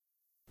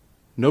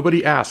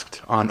Nobody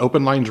Asked on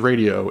Open Lines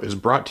Radio is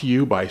brought to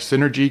you by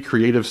Synergy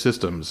Creative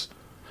Systems.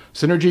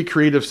 Synergy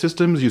Creative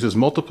Systems uses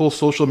multiple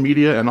social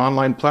media and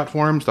online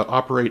platforms that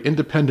operate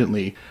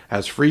independently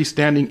as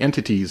freestanding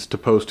entities to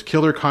post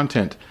killer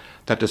content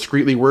that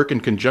discreetly work in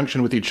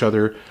conjunction with each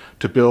other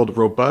to build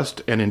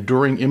robust and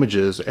enduring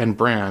images and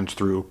brands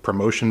through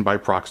promotion by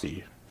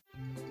proxy.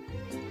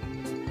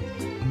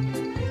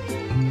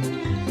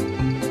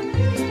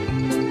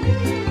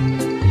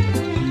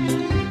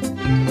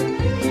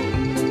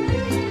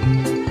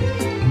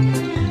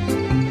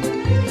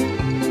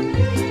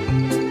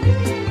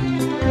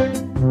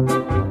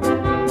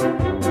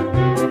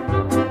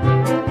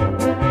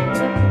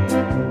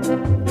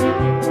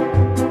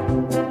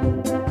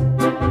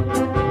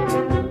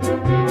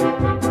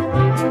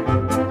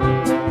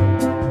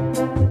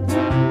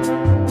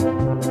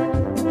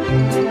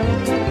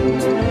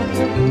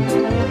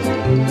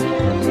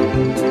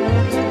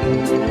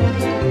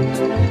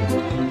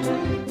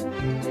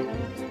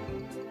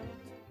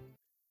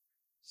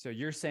 So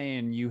you're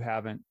saying you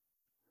haven't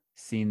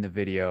seen the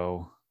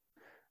video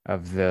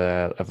of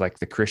like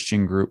the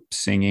Christian group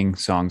singing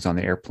songs on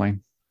the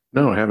airplane?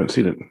 No, I haven't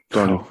seen it. It's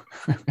on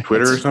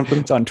Twitter or something?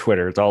 It's on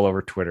Twitter. It's all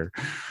over Twitter.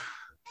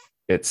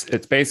 It's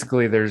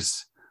basically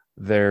it's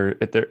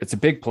a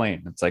big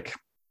plane. It's like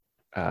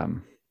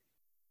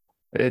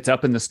it's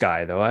up in the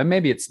sky though.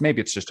 Maybe it's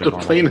just a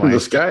plane in the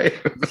sky.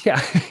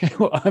 Yeah.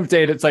 Well, I'm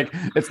saying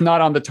it's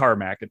not on the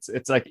tarmac.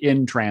 It's like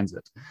in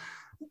transit.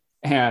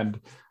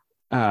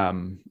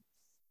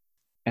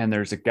 And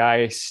there's a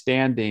guy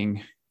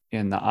standing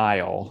in the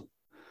aisle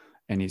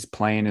and he's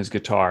playing his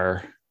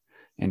guitar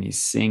and he's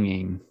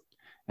singing,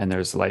 and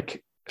there's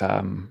like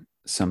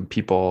some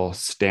people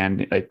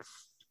standing, like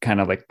kind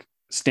of like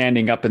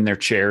standing up in their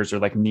chairs or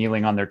like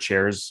kneeling on their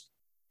chairs,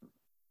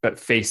 but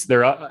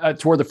they're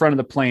toward the front of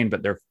the plane,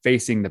 but they're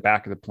facing the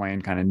back of the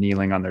plane, kind of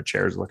kneeling on their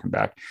chairs looking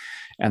back.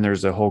 And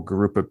there's a whole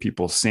group of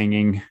people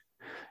singing,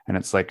 and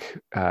it's like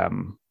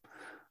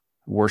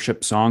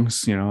worship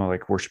songs,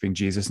 like worshiping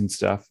Jesus and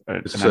stuff.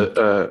 It's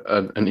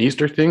an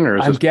Easter thing, or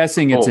I'm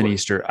guessing it's an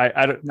Easter.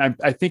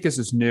 I think this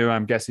is new.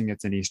 I'm guessing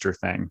it's an Easter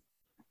thing,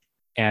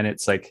 and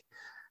it's like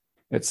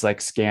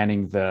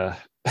scanning the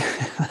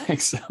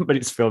like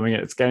somebody's filming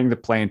it. It's scanning the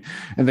plane,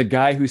 and the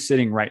guy who's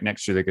sitting right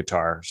next to the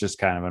guitar is just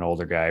kind of an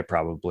older guy,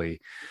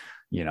 probably,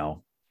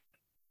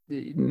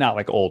 not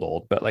like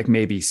old, but like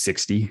maybe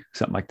 60,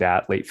 something like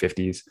that, late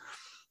 50s.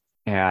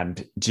 And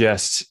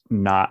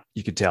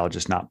you could tell,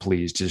 just not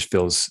pleased, just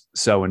feels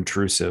so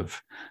intrusive.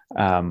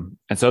 And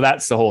so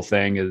that's the whole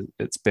thing.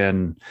 It's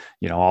been,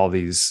 all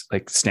these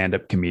like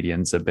stand-up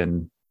comedians have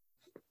been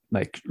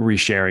like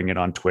resharing it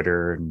on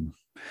Twitter and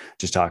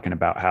just talking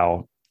about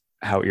how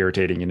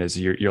irritating it is.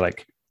 You're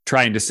like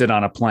trying to sit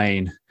on a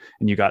plane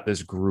and you got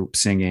this group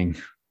singing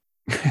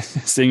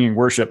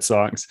worship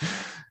songs,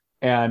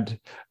 and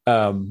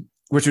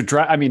which would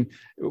drive, I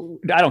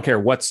don't care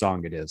what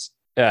song it is.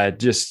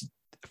 Just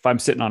if I'm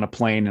sitting on a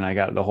plane and I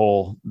got the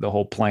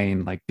whole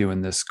plane like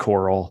doing this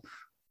choral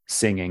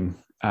singing,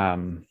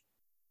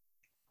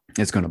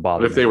 it's going to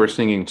bother me. If they were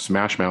singing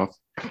Smash Mouth,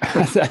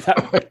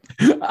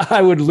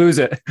 I would lose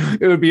it.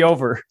 It would be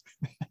over.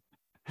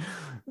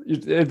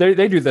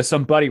 They do this.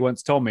 Somebody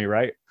once told me,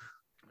 right?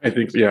 I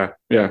think, yeah.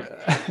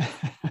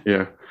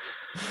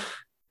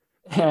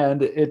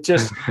 And it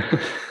just,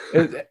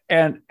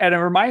 and it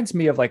reminds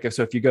me of like,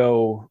 so if you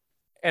go,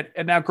 and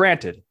now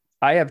granted,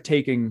 I have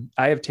taken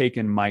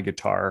my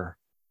guitar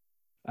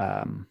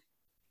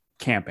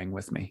camping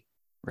with me,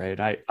 right?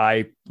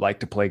 I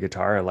like to play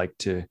guitar. I like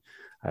to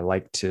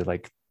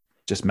like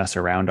just mess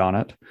around on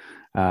it.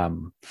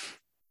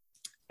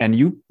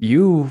 And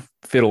you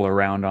fiddle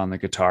around on the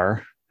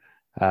guitar.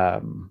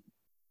 Do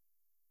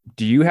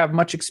you have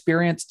much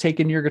experience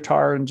taking your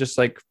guitar and just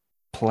like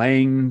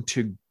playing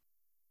to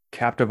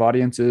captive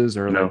audiences,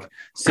 or no, like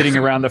sitting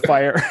around the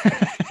fire?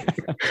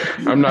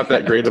 I'm not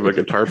that great of a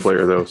guitar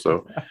player though.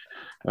 So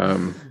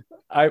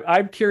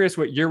I'm curious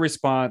what your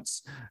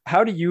response,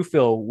 how do you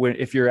feel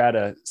if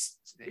you're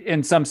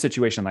in some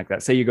situation like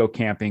that? Say you go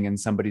camping and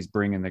somebody's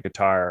bringing the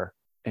guitar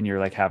and you're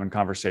like having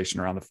conversation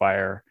around the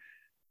fire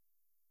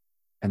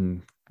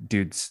and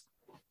dude's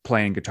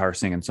playing guitar,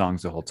 singing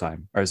songs the whole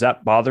time. Or is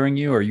that bothering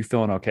you, or are you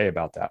feeling okay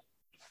about that?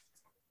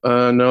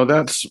 No,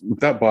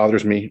 that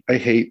bothers me. I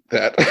hate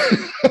that.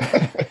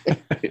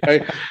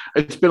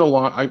 It's been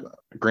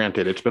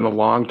a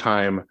long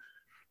time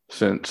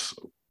since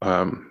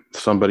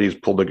somebody's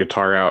pulled a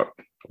guitar out.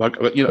 Like,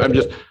 I'm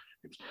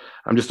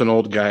just an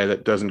old guy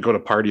that doesn't go to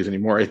parties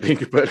anymore, I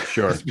think, but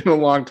sure, it's been a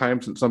long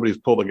time since somebody's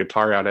pulled a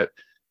guitar out at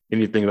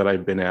anything that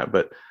I've been at.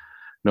 But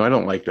no, I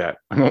don't like that.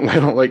 I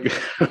don't like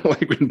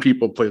when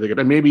people play the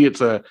guitar. Maybe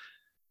it's a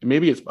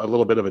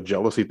little bit of a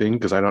jealousy thing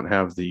because I don't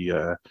have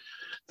the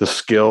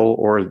skill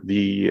or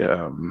the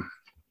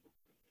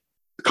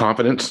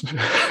confidence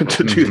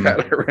to do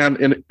that around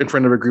in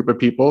front of a group of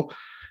people.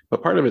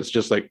 But part of it's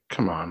just like,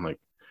 come on, like,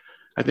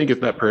 I think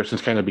if that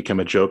person's kind of become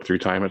a joke through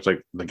time, it's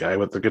like the guy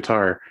with the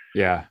guitar.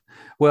 Yeah.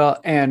 Well,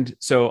 and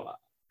so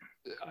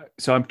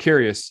I'm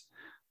curious,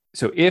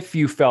 so if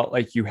you felt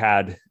like you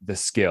had the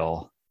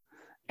skill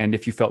and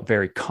if you felt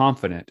very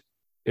confident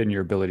in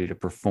your ability to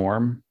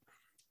perform,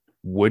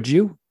 would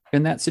you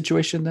in that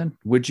situation then?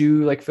 Would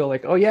you like feel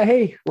like, oh yeah,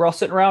 hey, we're all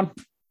sitting around,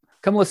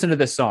 come listen to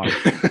this song?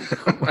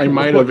 I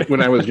might have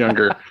when I was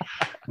younger,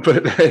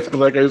 but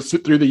like I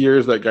through the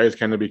years, that guy's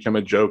kind of become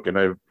a joke,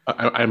 and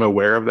I'm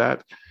aware of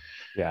that.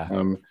 Yeah.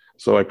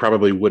 So I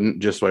probably wouldn't,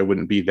 just so I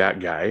wouldn't be that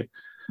guy.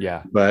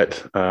 Yeah.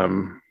 But I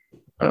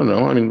don't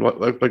know. I mean,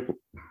 like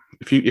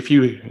if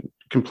you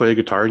can play a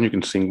guitar and you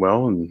can sing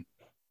well, and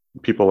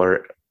people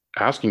are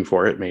asking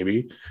for it,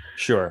 maybe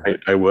Sure.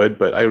 I would.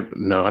 But I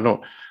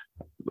don't.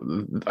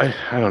 I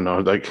don't know.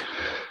 Like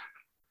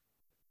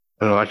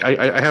I don't know. Like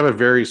I have a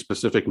very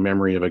specific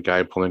memory of a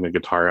guy pulling a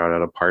guitar out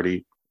at a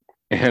party,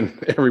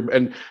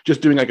 and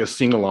just doing like a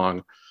sing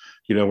along,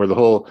 where the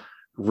whole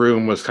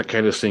room was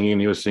kind of singing.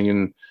 He was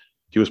singing.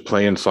 He was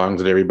playing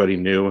songs that everybody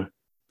knew.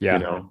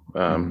 Yeah.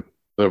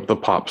 The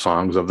pop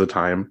songs of the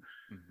time,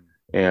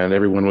 and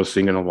everyone was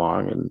singing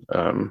along,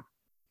 and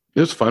it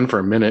was fun for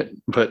a minute,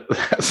 but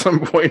at some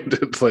point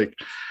it's like,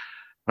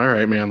 all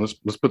right, man,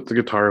 let's put the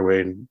guitar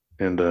away,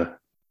 and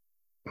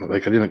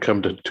like I didn't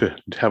come to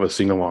have a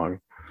sing along.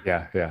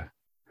 Yeah.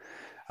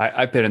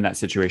 I've been in that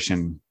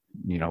situation,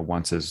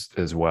 once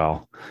as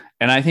well.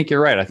 And I think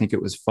you're right. I think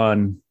it was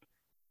fun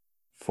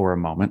for a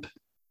moment,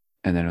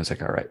 and then it was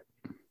like, all right.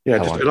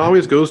 Yeah, it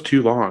always goes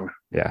too long.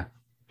 Yeah.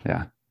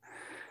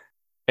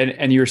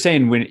 And you were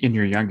saying when in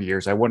your younger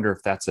years, I wonder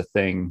if that's a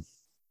thing,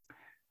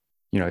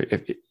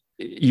 if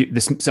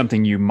this is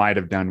something you might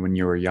have done when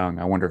you were young.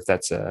 I wonder if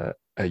that's a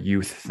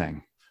youth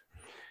thing.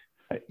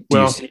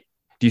 Do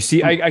you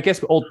see? I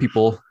guess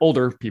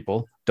older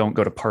people don't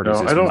go to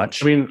parties as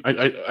much. I mean,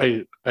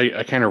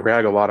 I kind of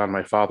rag a lot on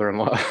my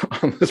father-in-law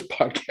on this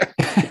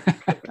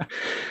podcast.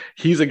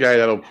 He's a guy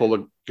that'll pull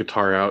a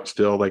guitar out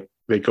still. Like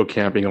they go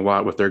camping a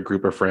lot with their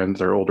group of friends,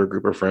 their older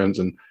group of friends,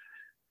 and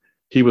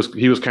he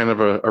was kind of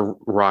a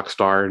rock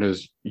star in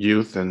his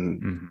youth,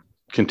 and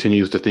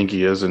continues to think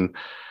he is, and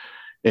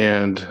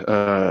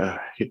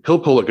he'll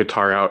pull a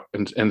guitar out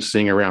and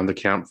sing around the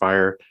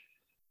campfire.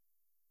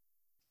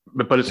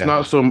 But it's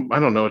not so, I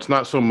don't know, it's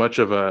not so much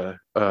of a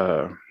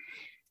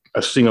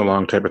sing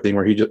along type of thing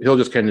where he'll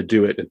just kind of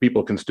do it, and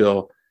people can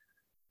still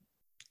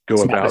go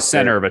it's about not the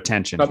center of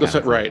attention. Not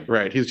the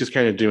right. He's just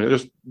kind of doing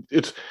it.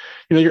 It's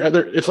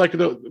it's like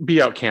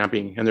be out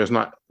camping, and there's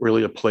not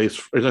really a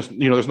place. There's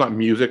not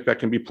music that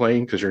can be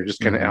playing because you're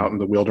just kind of out in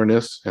the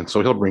wilderness. And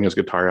so he'll bring his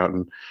guitar out,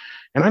 and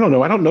I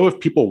don't know if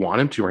people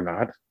want him to or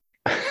not.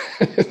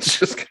 It's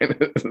just kind of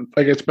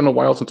like it's been a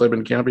while since I've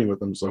been camping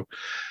with him, so.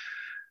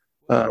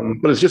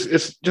 But it's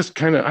just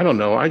kind of, I don't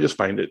know. I just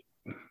find it.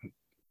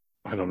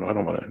 I don't know. I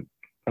don't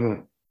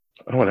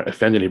want to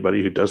offend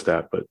anybody who does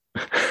that, but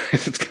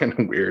it's kind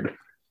of weird.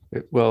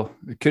 Well,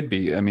 it could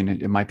be. I mean,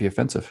 it might be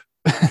offensive.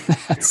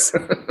 That's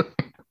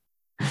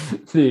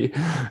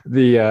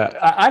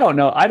I don't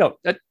know.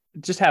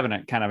 Just having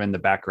it kind of in the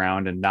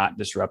background and not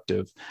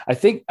disruptive. I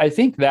think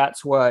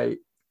that's why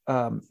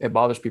it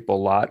bothers people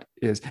a lot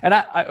is, and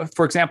I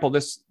for example,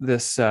 this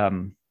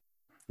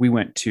we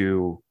went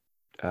to,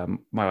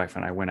 my wife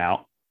and I went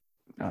out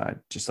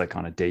just like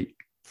on a date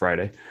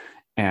Friday,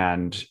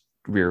 and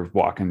we were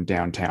walking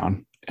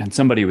downtown, and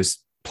somebody was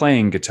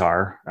playing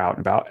guitar out and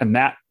about, and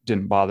that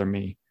didn't bother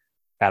me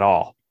at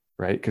all,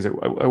 right? Because I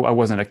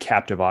wasn't a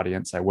captive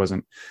audience. It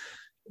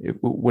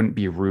wouldn't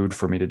be rude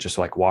for me to just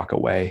like walk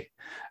away.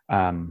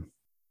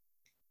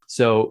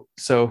 So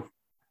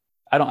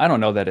I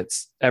don't know that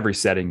it's every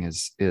setting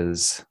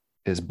is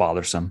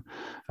bothersome.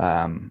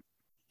 And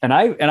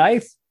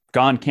I've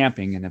gone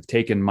camping and have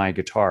taken my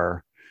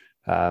guitar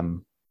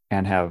and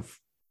have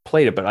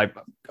played it, but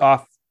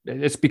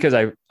it's because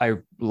I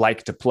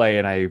like to play,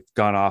 and I've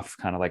gone off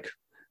kind of like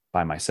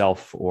by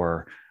myself,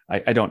 or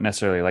I don't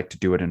necessarily like to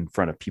do it in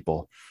front of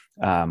people.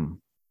 And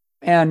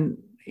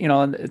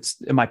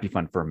it might be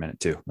fun for a minute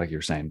too, like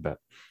you're saying,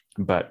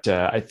 but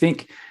I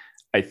think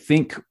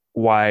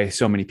why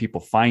so many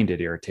people find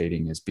it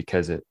irritating is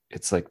because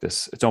it's like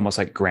this, it's almost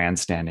like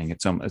grandstanding.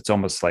 It's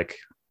almost like,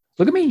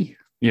 look at me,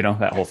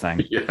 that whole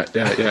thing. Yeah.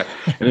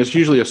 And it's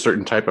usually a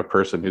certain type of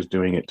person who's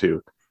doing it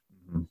too.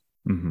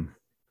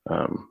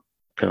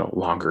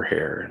 Longer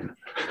hair and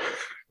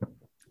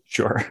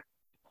Sure.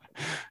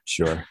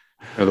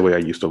 The way I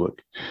used to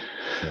look.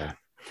 Yeah.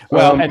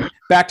 Well, and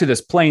back to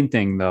this plane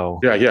thing though.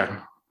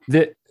 Yeah.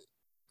 I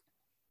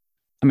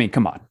mean,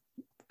 come on.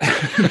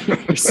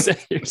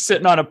 You're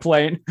sitting on a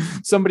plane.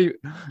 Somebody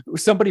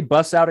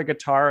busts out a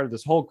guitar.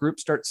 This whole group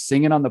starts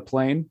singing on the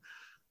plane.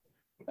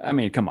 I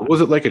mean, come on.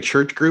 Was it like a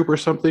church group or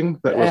something?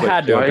 That was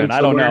had to have been.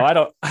 I don't know. I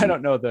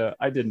don't know.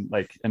 I didn't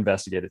like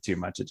investigate it too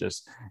much. It's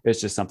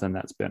just something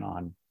that's been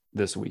on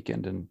this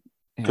weekend, and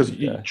because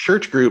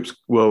church groups,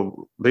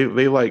 well,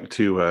 they like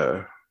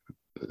to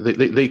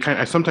they kind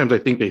of, sometimes I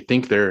think they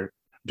think they're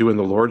doing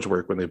the Lord's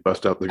work when they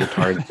bust out the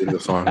guitar and sing the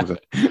songs.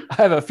 I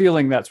have a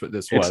feeling that's what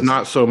this was. It's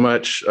not so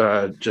much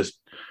just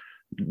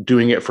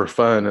doing it for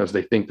fun as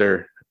they think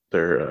they're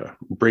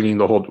bringing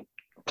the whole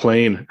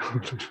plane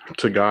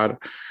to God.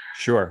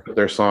 Sure.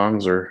 their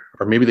songs, or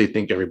maybe they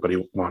think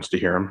everybody wants to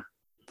hear them.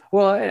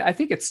 Well, I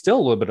think it's still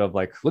a little bit of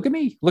like, look at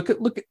me, look at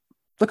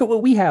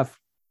what we have.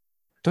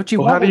 Don't you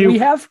Well, want what we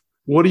have?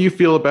 what do you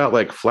feel about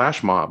like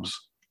flash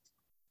mobs?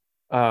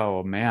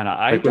 Oh man,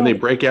 I Like when they don't.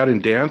 break out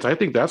and dance, I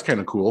think that's kind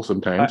of cool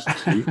sometimes to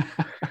see.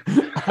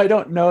 I, I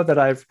don't know that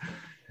I've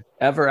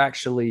ever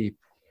actually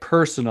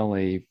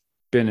personally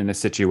been in a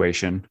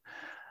situation.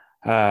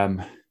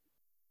 Um,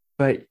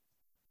 but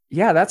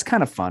yeah, that's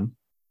kind of fun.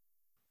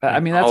 I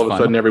mean, that's All of a fun.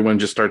 sudden, everyone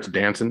just starts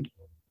dancing.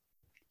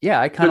 Yeah,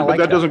 I kind of But like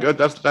that that.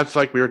 doesn't. That's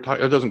like we were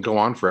talking. That doesn't go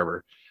on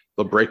forever.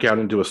 They'll break out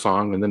into a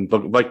song and then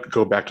they'll like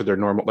go back to their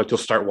normal. Like they'll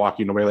start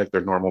walking away like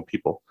they're normal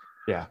people.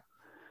 Yeah.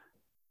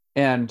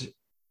 And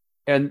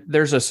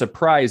there's a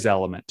surprise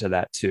element to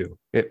that too.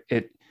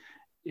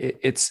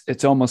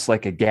 It's almost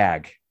like a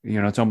gag.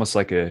 It's almost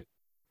like a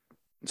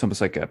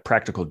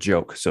practical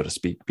joke, so to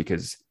speak,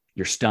 because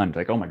you're stunned,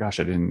 like, oh my gosh,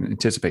 I didn't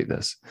anticipate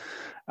this.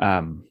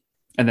 And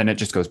then it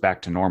just goes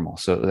back to normal.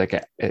 So like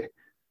it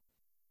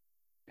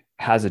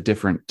has a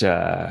different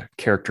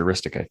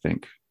characteristic, I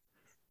think.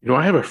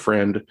 I have a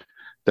friend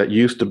that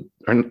used to,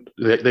 or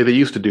they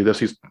used to do this.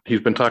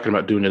 He's been talking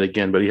about doing it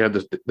again, but he had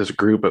this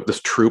group of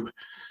this troupe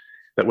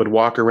that would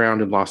walk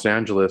around in Los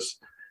Angeles,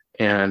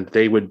 and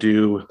they would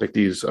do like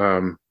these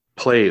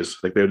plays.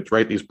 Like they would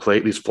write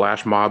these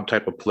flash mob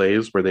type of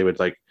plays where they would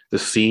like the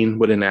scene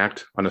would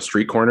enact on a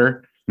street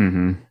corner.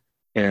 Mm-hmm.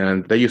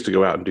 And they used to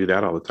go out and do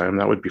that all the time.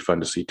 That would be fun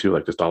to see too.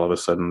 Like just all of a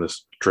sudden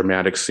this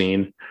dramatic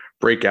scene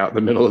break out in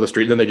the middle of the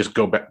street. And then they just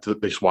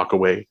they just walk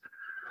away.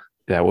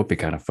 That would be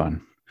kind of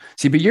fun.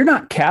 See, but you're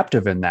not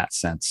captive in that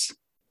sense.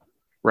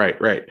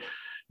 Right.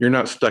 You're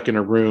not stuck in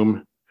a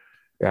room.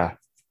 Yeah.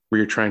 Where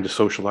you're trying to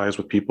socialize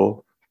with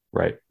people.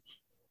 Right.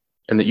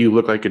 And that you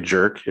look like a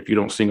jerk if you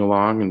don't sing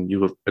along and you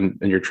look and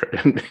you're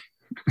trying.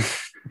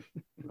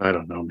 I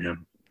don't know,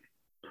 man.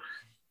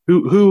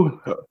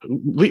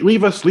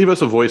 Leave us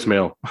a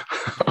voicemail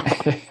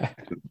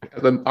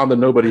on the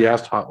Nobody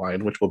Asked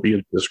hotline, which will be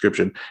in the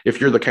description, if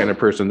you're the kind of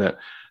person that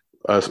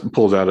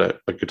pulls out a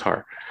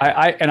guitar.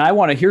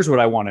 Here's what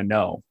I want to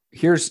know.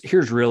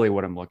 Here's really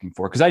what I'm looking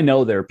for, because I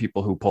know there are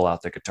people who pull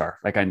out the guitar.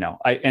 Like I know,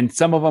 and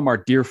some of them are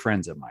dear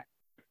friends of mine,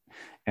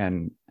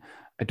 and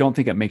I don't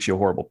think it makes you a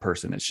horrible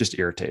person. It's just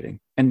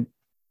irritating, and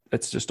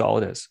that's just all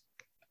it is.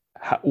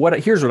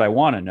 Here's what I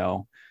want to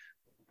know.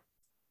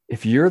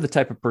 If you're the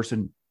type of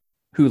person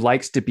who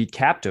likes to be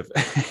captive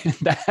in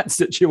that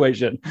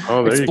situation,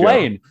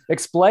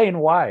 explain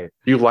why.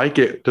 You like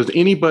it? Is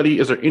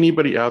there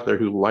anybody out there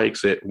who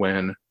likes it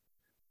when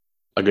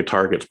a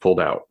guitar gets pulled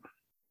out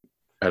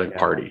at a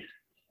party?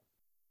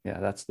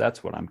 Yeah,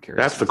 that's what I'm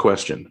curious. That's the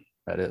question.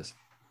 That is.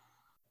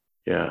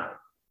 Yeah.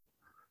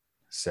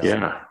 So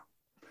yeah.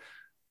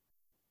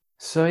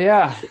 So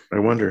yeah. I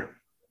wonder.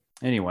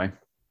 Anyway.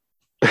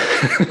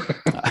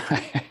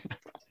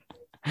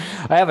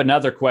 I have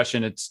another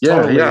question. It's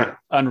totally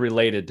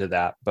unrelated to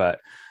that, but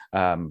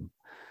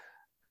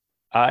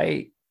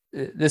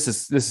this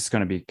is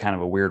going to be kind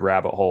of a weird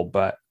rabbit hole,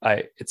 but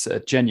it's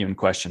a genuine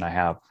question I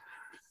have.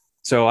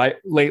 So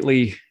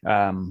lately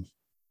I've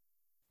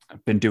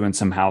been doing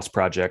some house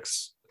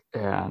projects,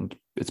 and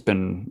it's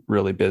been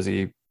really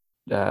busy.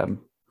 The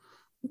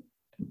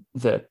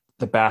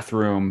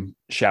bathroom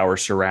shower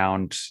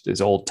surround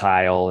is old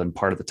tile, and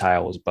part of the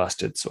tile was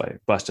busted. So I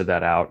busted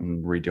that out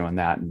and redoing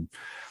that. And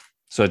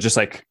so just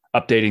like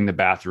updating the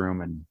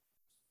bathroom, and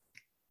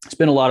it's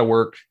been a lot of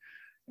work,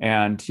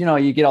 and,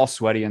 you get all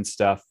sweaty and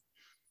stuff.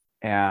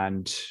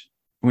 And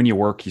when you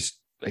work,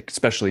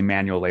 especially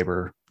manual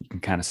labor, you can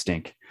kind of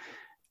stink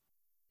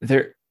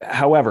there.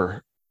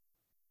 However,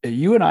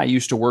 you and I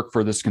used to work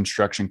for this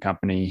construction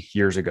company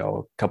years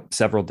ago,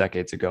 several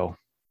decades ago.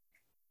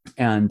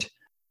 And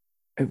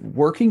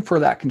working for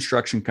that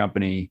construction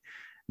company,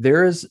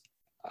 there is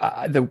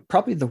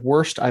probably the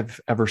worst I've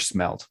ever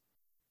smelled.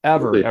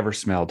 Ever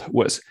smelled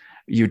was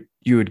you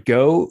would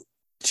go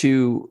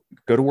to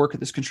work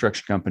at this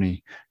construction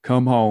company,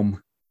 come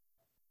home,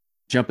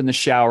 jump in the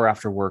shower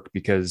after work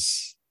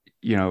because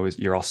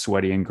you're all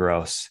sweaty and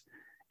gross,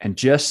 and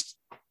just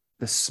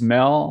the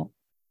smell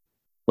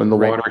when the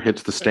water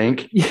hits the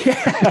stank.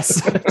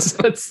 Yes.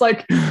 it's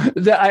like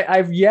that.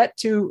 I've yet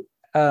to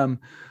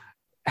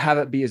have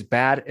it be as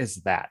bad as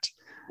that.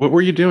 What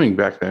were you doing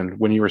back then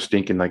when you were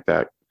stinking like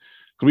that?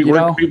 We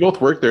both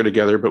worked there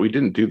together, but we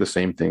didn't do the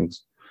same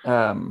things.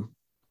 I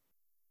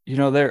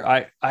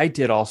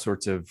did all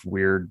sorts of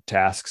weird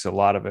tasks. A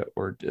lot of it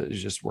were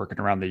just working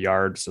around the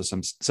yard. So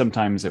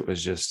sometimes it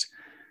was just,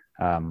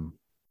 you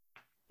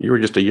were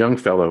just a young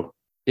fellow.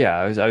 Yeah.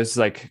 I was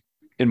like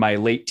in my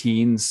late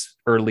teens,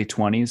 early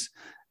 20s.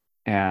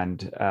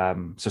 And,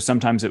 so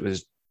sometimes it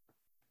was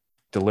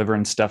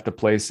delivering stuff to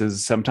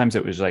places. Sometimes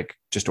it was like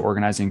just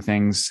organizing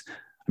things.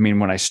 I mean,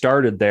 when I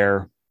started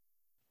there,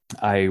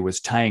 I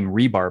was tying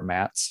rebar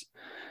mats.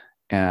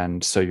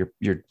 And so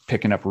you're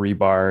picking up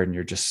rebar, and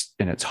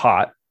and it's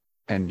hot,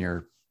 and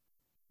you're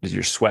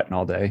sweating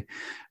all day.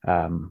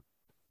 And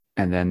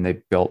then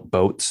they built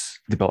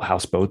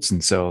houseboats.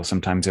 And so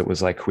sometimes it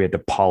was like we had to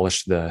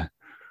polish the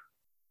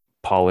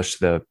polish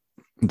the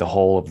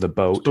hull of the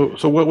boat.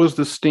 So what was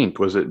the stink?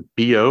 Was it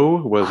BO?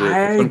 Was it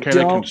I some kind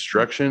of don't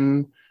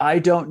construction I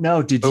don't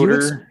know.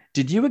 odor?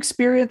 Did you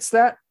experience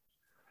that?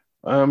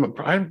 I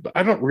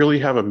don't really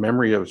have a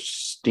memory of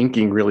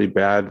stinking really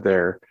bad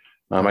there.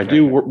 I Okay.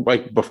 do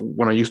like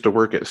when I used to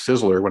work at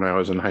Sizzler when I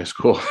was in high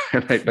school,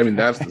 and I mean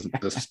that's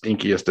the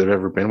stinkiest I've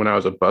ever been when I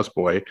was a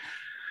busboy.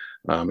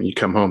 And you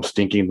come home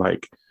stinking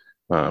like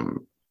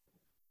um,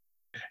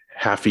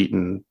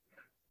 half-eaten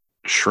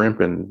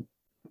shrimp and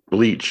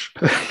bleach.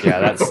 Yeah,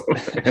 that's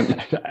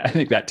and, I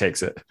think that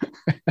takes it.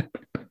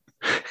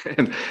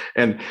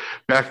 and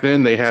back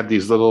then they had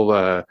these little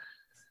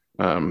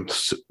um,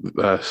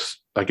 uh,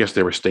 I guess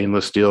they were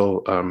stainless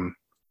steel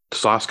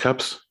sauce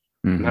cups.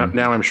 Mm-hmm.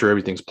 Now I'm sure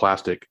everything's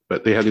plastic,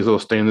 but they had these little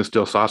stainless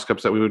steel sauce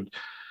cups that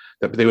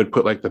they would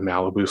put like the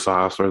Malibu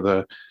sauce or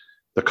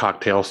the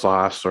cocktail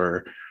sauce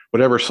or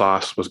whatever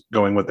sauce was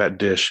going with that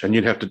dish, and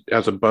you'd have to,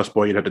 as a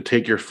busboy, you'd have to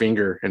take your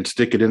finger and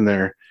stick it in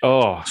there,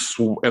 Oh,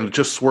 and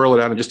just swirl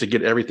it out, and just to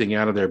get everything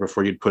out of there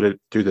before you'd put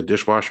it through the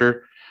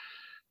dishwasher.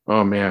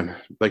 Oh man,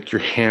 like your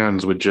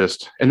hands would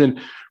just. And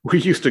then we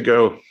used to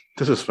go.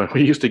 This is fun.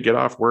 We used to get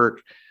off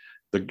work,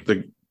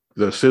 the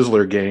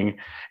Sizzler gang,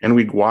 and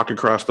we'd walk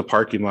across the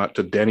parking lot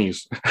to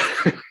Denny's,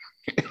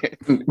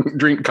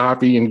 drink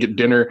coffee and get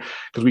dinner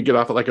because we get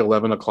off at like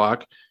 11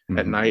 o'clock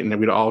at night, and then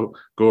we'd all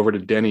go over to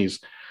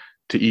Denny's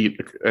to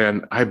eat.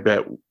 And I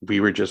bet we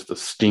were just the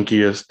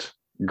stinkiest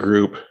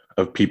group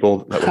of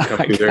people that would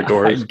come through their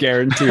doors. I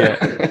guarantee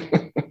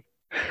it.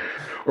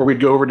 Or we'd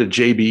go over to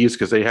JB's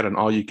because they had an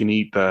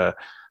all-you-can-eat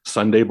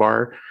Sunday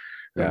bar.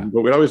 Yeah.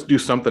 But we'd always do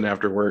something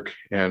after work,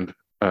 and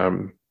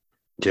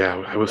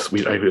yeah, it was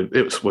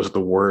the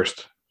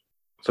worst.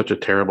 Such a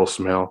terrible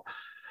smell.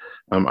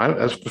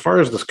 As far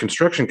as this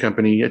construction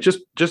company, it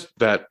just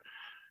that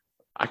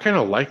I kind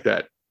of like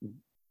that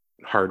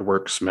hard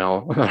work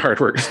smell,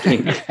 hard work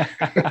stink.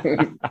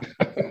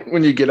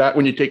 When you get out,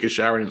 when you take a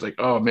shower, and it's like,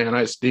 oh man,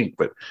 I stink,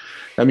 but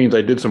that means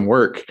I did some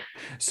work.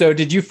 So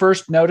did you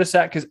first notice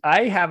that? Because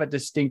I have a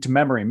distinct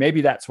memory.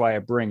 Maybe that's why I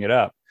bring it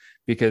up,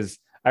 because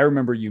I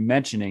remember you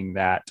mentioning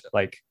that,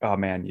 like, oh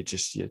man, you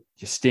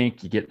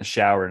stink, you get in the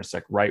shower, and it's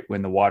like right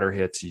when the water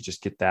hits, you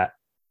just get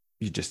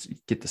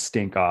the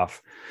stink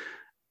off.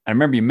 I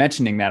remember you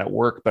mentioning that at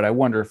work, but I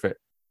wonder if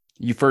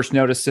you first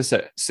noticed this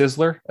at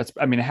Sizzler.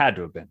 It had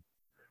to have been.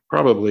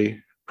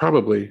 Probably.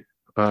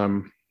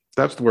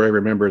 That's where I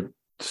remember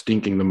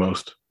stinking the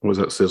most, was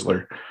at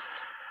Sizzler.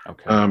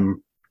 Okay.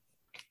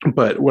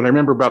 But what I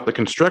remember about the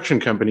construction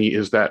company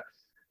is that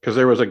because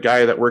there was a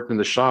guy that worked in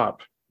the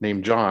shop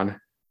named John,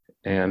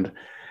 and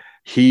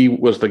he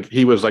was like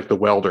the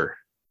welder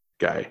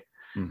guy.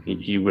 Mm-hmm.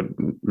 He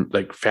would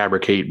like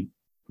fabricate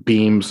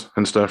beams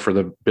and stuff for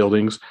the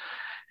buildings,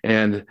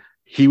 and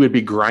he would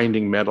be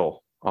grinding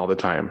metal all the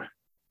time,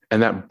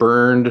 and that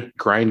burned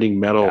grinding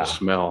metal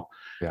smell.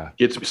 Yeah,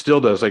 it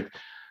still does. Like,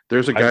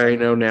 there's a guy I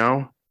know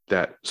now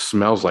that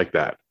smells like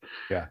that.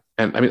 Yeah,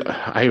 and I mean,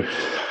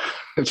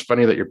 it's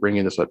funny that you're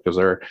bringing this up because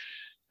there are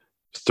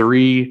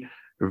 3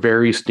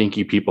 very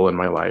stinky people in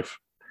my life,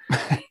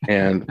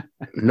 and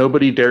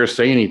nobody dares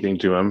say anything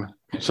to him.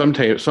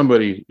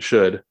 Somebody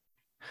should,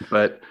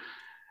 but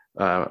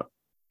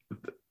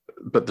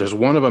there's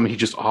one of them. He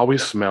just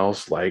always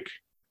smells like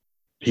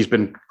he's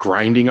been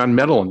grinding on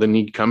metal, and then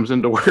he comes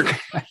into work.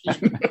 I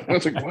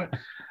was like, what?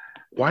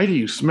 Why do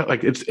you smell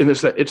like it's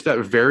that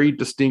very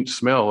distinct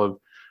smell of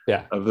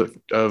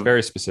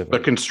very specific, the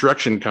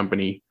construction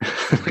company.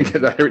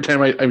 Every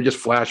time I just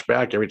flash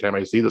back every time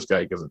I see this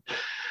guy, because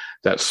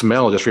that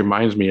smell just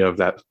reminds me of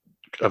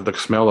the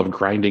smell of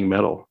grinding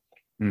metal.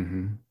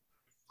 Mm-hmm.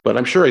 But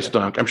I'm sure I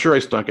stunk. I'm sure I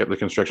stunk at the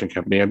construction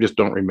company. I just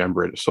don't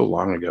remember it. It's so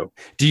long ago.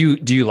 Do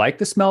you like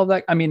the smell of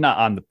that? I mean, not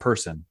on the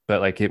person, but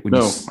like it.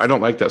 I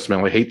don't like that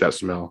smell. I hate that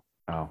smell.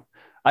 Oh,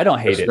 I don't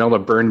hate the smell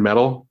of burned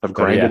metal, of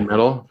grinded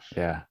metal.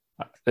 Yeah.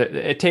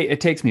 It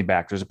takes me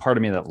back. There's a part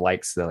of me that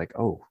likes the, like,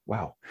 oh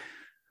wow,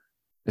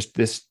 this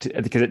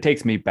because it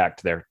takes me back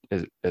to there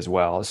as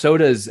well. So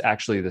does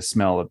actually the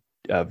smell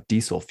of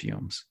diesel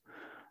fumes.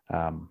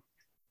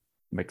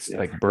 Makes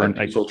like burn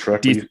diesel like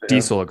truck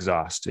diesel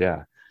exhaust.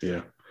 Yeah.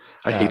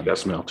 I hate that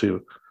smell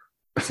too.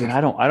 See,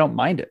 I don't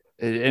mind it,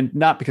 and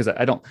not because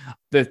I don't.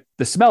 The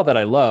smell that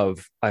I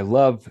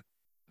love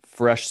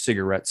fresh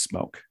cigarette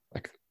smoke.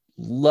 Like,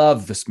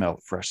 love the smell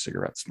of fresh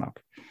cigarette smoke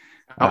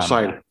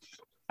outside.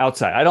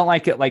 I don't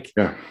like it like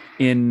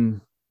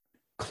in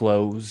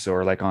clothes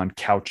or like on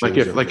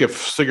couches. Like if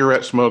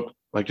cigarette smoke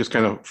like just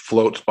kind of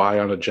floats by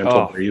on a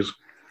gentle breeze.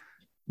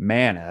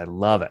 Man, I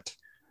love it.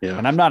 Yeah.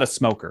 And I'm not a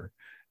smoker,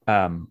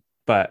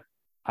 but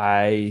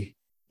I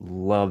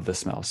love the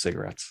smell of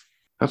cigarettes.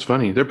 That's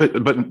funny.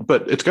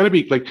 But it's got to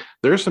be like,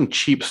 there's some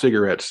cheap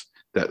cigarettes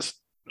that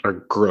are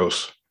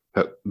gross.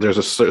 That there's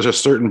a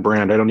certain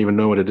brand. I don't even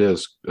know what it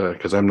is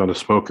because I'm not a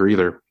smoker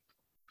either.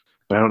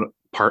 I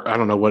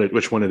don't know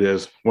which one it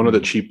is. One of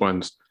the cheap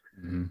ones,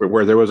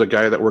 where there was a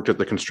guy that worked at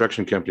the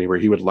construction company where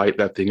he would light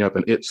that thing up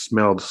and it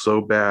smelled so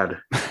bad.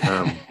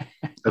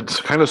 It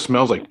kind of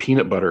smells like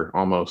peanut butter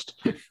almost.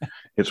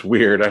 It's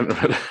weird. I don't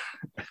know.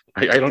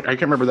 I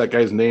can't remember that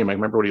guy's name. I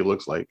remember what he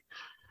looks like.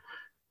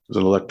 He's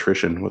an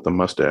electrician with a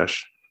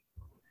mustache.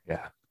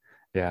 Yeah.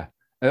 Yeah.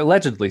 It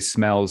allegedly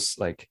smells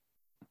like,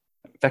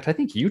 in fact, I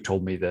think you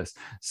told me this.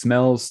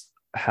 Smells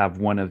have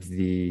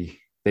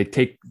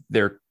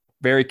they're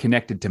very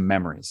connected to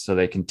memories. So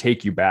they can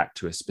take you back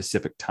to a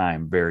specific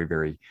time very,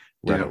 very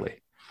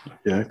readily.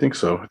 Yeah, I think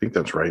so. I think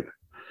that's right.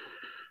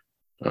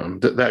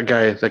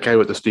 That guy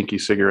with the stinky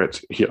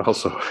cigarettes, he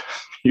also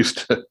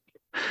used to,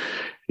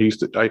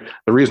 the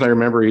reason I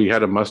remember he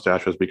had a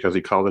mustache was because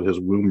he called it his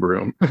womb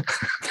broom.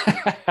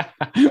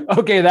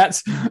 Okay.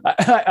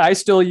 I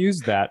still use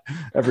that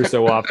every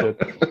so often.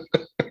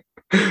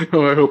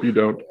 Oh, I hope you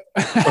don't.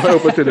 I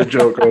hope it's in a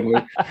joke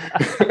only.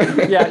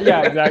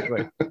 Yeah,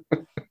 exactly.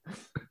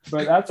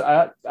 But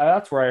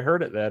that's where I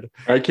heard it then.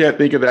 I can't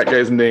think of that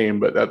guy's name,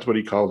 but that's what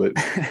he called it.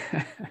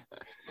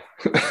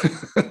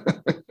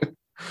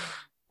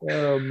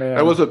 Oh man,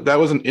 that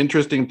was an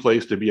interesting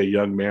place to be a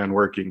young man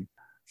working.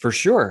 For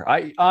sure.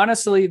 I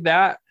honestly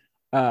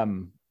I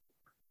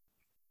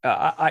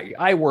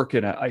work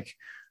in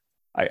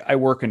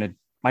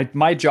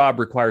my job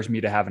requires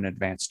me to have an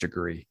advanced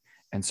degree,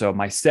 and so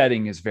my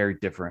setting is very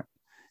different.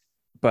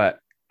 But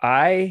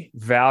I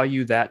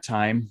value that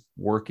time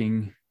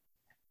working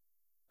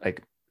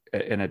like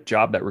in a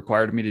job that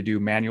required me to do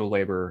manual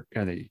labor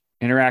and the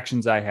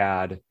interactions I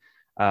had.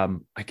 I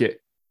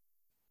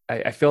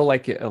feel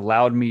like it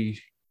allowed me,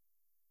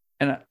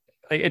 and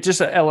it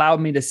just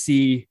allowed me to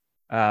see.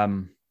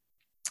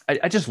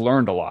 I just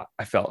learned a lot.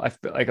 I felt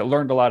like I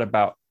learned a lot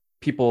about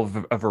people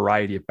of a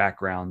variety of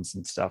backgrounds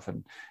and stuff,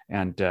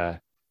 and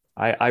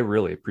I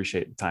really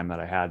appreciate the time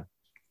that I had.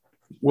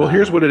 Well,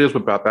 here's what it is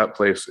about that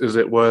place: is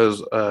it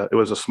was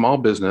a small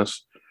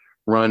business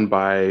run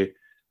by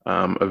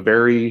a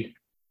very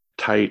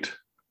tight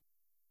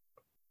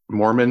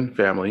Mormon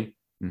family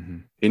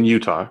in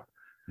Utah,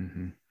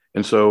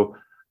 and so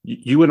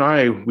you and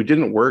I, we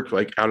didn't work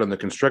like out in the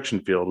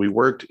construction field. We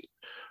worked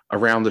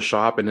around the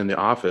shop and in the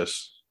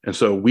office. And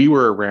so we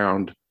were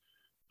around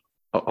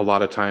a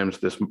lot of times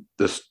this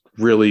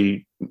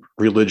really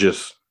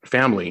religious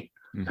family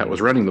that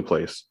was running the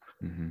place.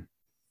 And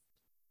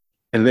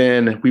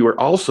then we were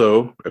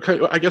also,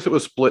 I guess it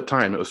was split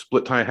time. It was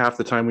split time. Half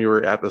the time we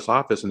were at this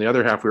office and the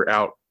other half we were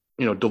out,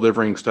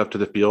 delivering stuff to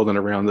the field and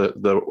around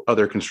the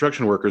other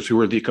construction workers who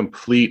were the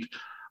complete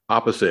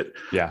opposite.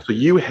 Yeah. So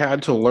you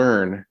had to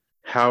learn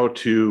how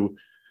to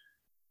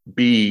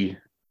be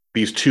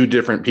these two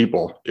different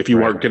people if you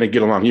weren't going to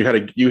get along. You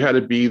had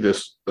to be a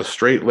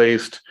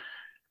straight-laced,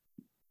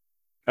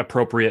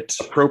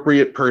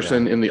 appropriate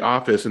person in the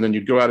office, and then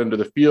you'd go out into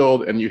the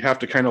field and you have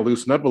to kind of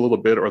loosen up a little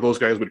bit, or those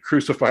guys would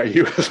crucify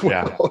you as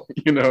well.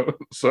 Yeah.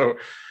 So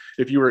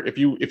if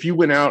you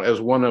went out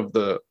as one of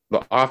the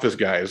office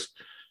guys,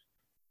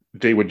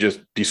 they would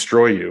just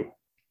destroy you.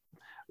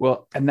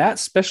 Well, and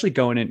that's especially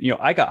going in.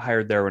 I got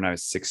hired there when I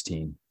was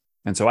 16.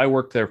 And so I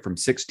worked there from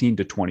 16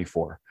 to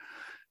 24.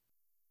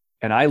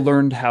 And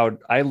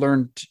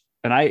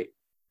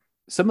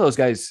some of those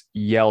guys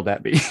yelled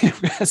at me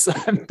because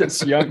I'm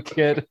this young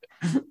kid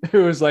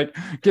who is like,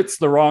 gets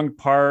the wrong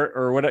part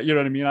or what, you know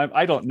what I mean?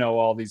 I don't know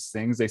all these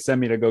things. They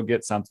send me to go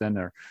get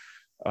something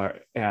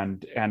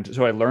and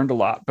so I learned a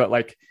lot, but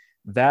like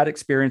that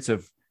experience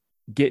of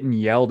getting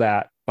yelled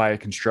at by a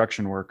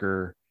construction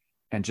worker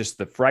and just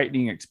the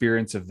frightening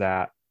experience of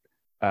that,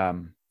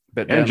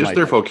 but and just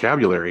their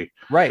vocabulary,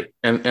 right?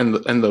 And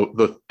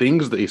the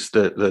things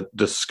the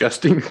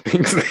disgusting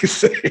things they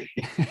say.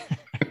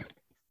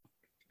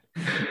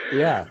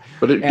 Yeah,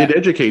 but it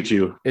educates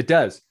you. It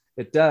does,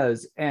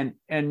 and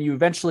you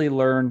eventually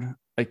learn,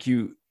 like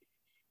you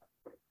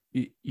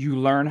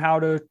learn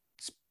how to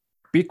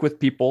speak with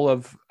people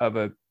of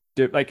a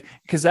like,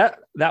 because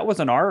that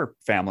wasn't our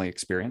family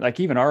experience.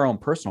 Like even our own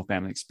personal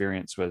family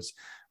experience was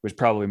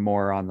probably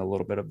more on the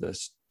little bit of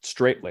this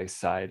straight-laced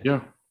side.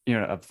 Yeah.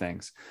 Of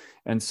things.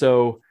 And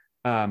so,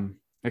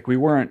 like we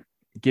weren't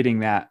getting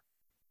that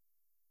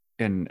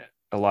in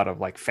a lot of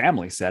like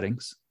family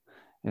settings.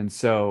 And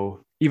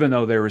so even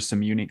though there was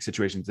some unique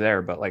situations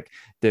there, but like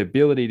the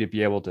ability to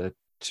be able to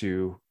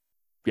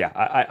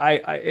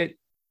I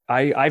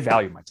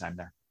value my time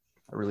there.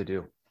 I really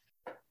do.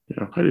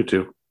 Yeah, I do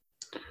too.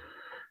 It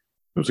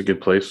was a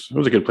good place. It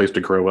was a good place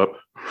to grow up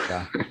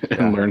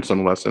and learn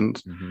some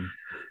lessons.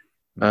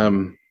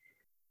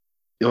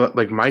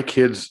 Like my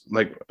kids,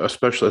 like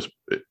especially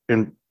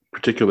in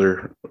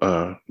particular,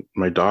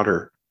 my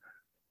daughter,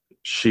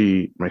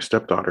 my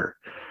stepdaughter,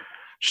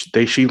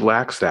 she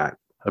lacks that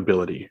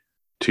ability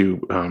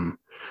to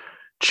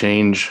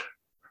change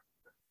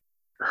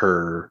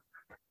who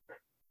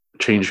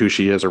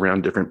she is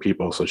around different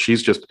people. So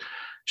she's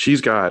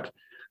got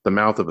the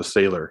mouth of a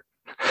sailor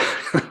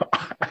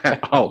at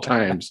all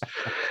times.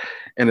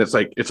 And it's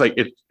like,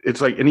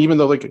 and even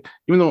though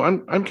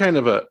I'm kind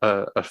of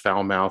a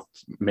foul mouthed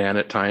man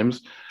at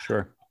times.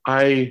 Sure.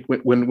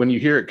 When you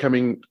hear it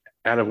coming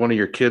out of one of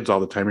your kids all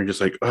the time, you're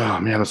just like, oh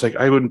man, it's like,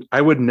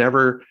 I would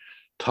never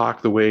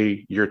talk the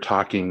way you're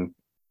talking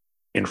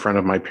in front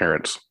of my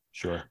parents.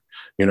 Sure.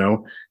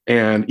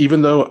 And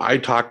even though I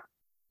talk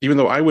even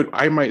though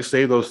I might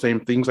say those same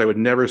things, I would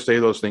never say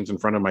those things in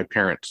front of my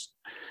parents.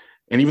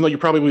 And even though you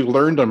probably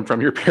learned them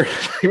from your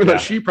parents, even though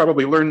she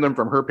probably learned them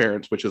from her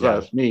parents, which is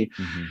us, me,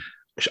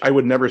 I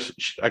would never,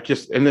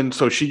 and then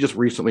so she just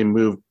recently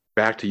moved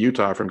back to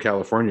Utah from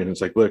California. And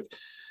it's like, look,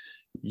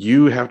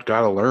 you have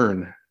got to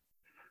learn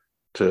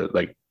to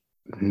like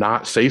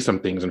not say some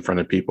things in front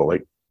of people.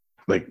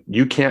 Like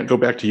you can't go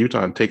back to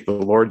Utah and take the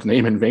Lord's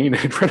name in vain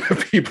in front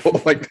of people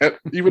like that.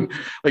 Even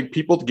like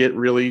people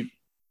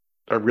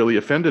are really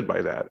offended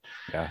by that.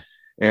 Yeah.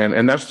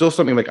 And that's still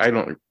something like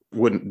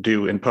wouldn't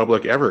do in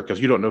public ever, because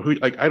you don't know who,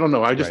 like, I don't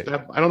know. I just,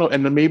 I don't know.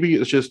 And then maybe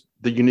it's just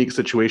the unique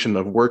situation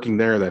of working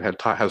there that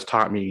has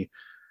taught me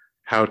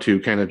how to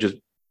kind of just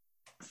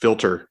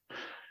filter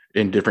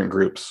in different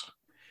groups.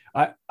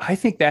 I actually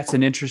think that's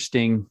an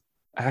interesting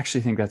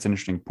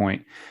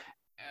point.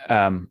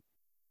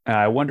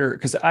 I wonder,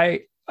 because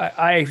I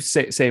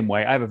say same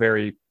way. I have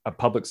a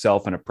public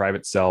self and a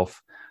private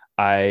self.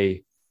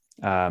 I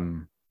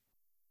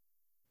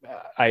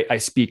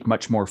speak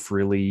much more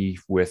freely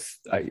with,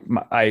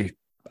 I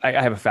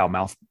have a foul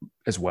mouth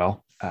as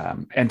well.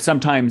 And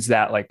sometimes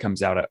that like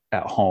comes out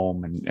at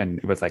home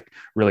and with like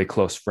really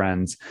close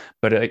friends,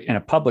 but in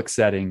a public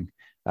setting,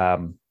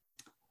 I'm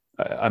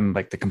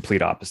like the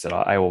complete opposite.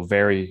 I will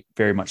very,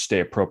 very much stay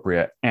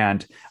appropriate.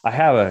 And I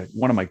have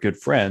one of my good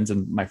friends,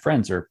 and my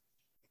friends are,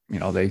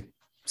 they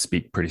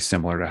speak pretty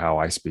similar to how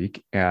I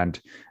speak. And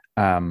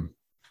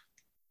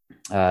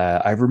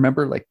I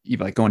remember like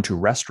even like going to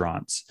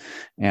restaurants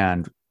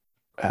and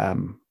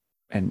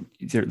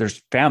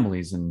there's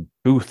families and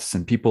booths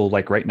and people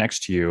like right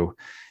next to you.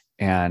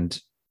 And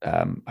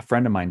a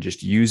friend of mine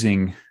just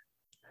using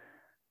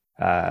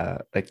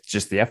like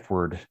just the F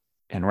word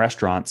in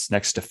restaurants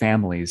next to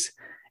families.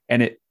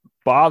 And it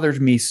bothered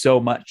me so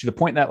much to the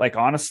point that like,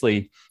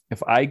 honestly,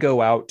 if I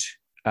go out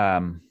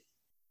to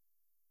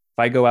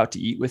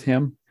eat with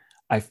him,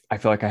 I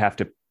feel like I have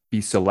to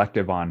be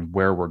selective on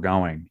where we're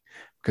going,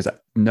 because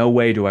no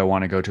way do I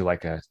want to go to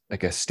like a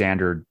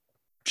standard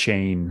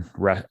chain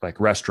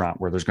restaurant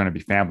where there's going to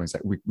be families.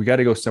 Like we got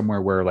to go somewhere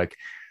where like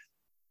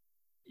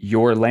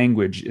your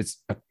language is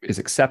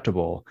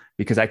acceptable,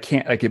 because I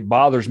can't, like, it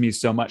bothers me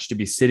so much to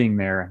be sitting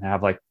there and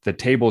have like the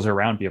tables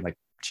around me, like,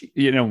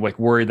 like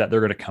worried that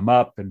they're going to come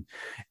up.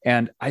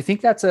 And I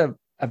think that's a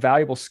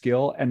valuable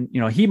skill. And,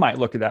 he might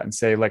look at that and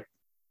say like,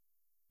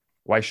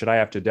 why should I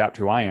have to adapt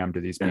who I am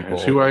to these people?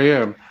 It's who I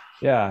am.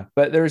 Yeah.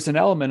 But there's an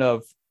element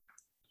of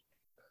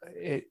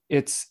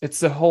it's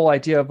the whole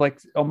idea of like,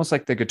 almost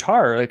like the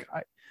guitar, like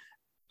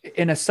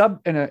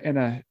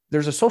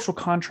there's a social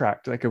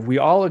contract. Like if we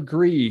all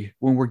agree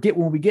when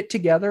we get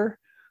together,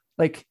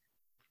 like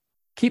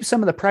keep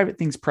some of the private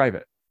things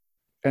private.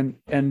 And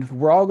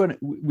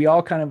we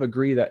all kind of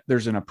agree that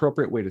there's an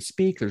appropriate way to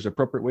speak. There's an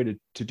appropriate way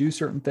to do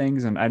certain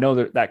things. And I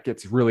know that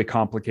gets really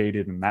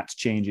complicated and that's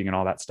changing and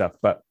all that stuff.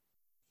 But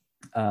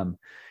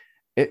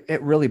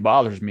it really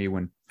bothers me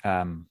when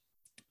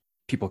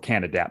people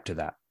can't adapt to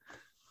that.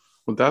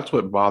 Well, that's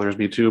what bothers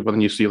me too. But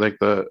then you see like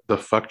the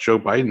fuck Joe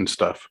Biden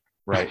stuff,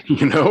 right?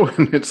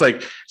 And it's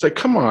like,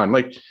 come on,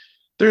 like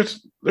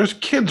there's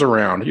kids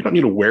around. You don't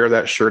need to wear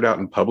that shirt out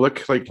in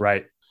public, like,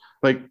 right?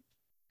 Like,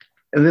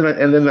 and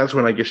then that's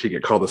when I guess you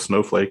get called a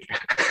snowflake.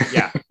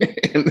 Yeah.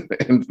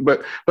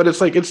 but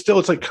it's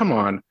like, come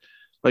on,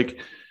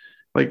 like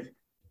I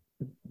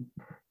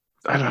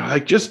don't know,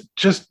 like just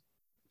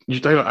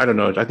I don't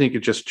know. I think it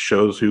just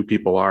shows who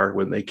people are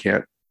when they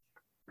can't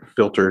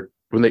filter.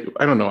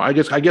 I don't know. I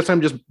guess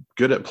I'm just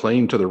good at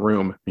playing to the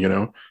room,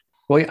 Well,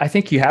 I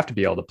think you have to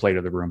be able to play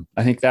to the room.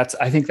 I think that's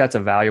a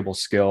valuable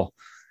skill.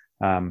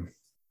 Like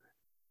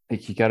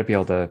you got to be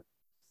able to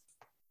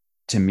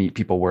meet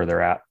people where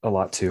they're at a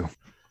lot too.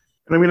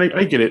 And I mean,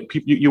 I get it.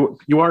 You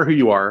are who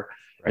you are,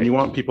 right? And you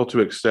want people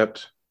to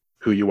accept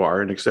who you are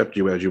and accept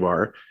you as you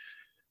are.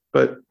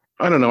 But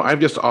I don't know. I've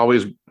just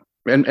always,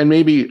 and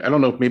maybe, I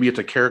don't know, maybe it's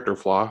a character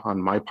flaw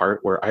on my part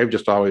where I've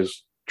just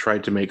always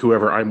tried to make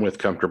whoever I'm with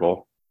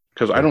comfortable,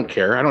 because I don't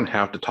care. I don't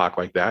have to talk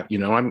like that. I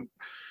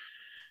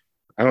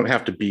don't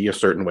have to be a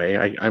certain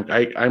way.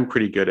 I'm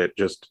pretty good at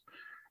just,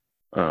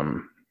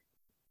 and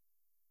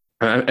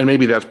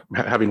maybe that's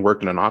having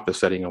worked in an office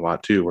setting a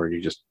lot too, where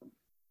you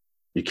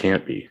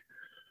can't be.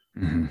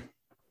 Mm-hmm.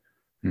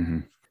 Mm-hmm.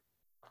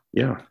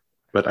 Yeah.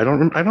 But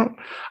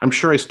I'm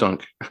sure I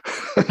stunk.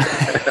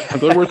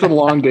 There were some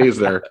long days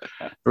there.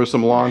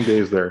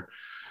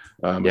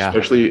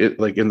 Especially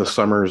like in the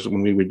summers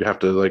when we would have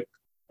to like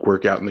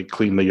work out and like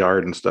clean the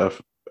yard and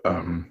stuff.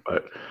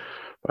 But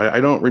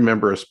I don't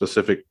remember a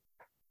specific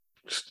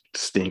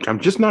stink. I'm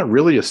just not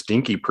really a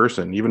stinky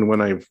person, even when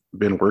I've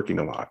been working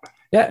a lot.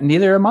 Yeah,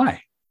 neither am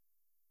I.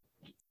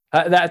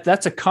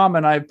 That's a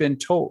comment I've been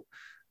told.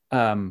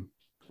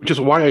 Which is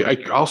why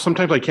I'll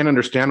sometimes I can't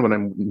understand when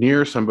I'm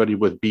near somebody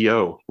with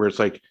BO, where it's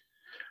like,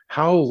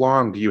 how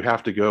long do you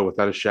have to go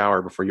without a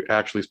shower before you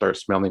actually start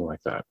smelling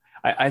like that?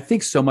 I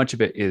think so much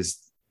of it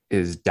is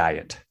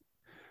diet.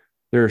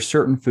 There are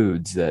certain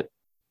foods that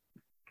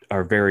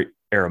are very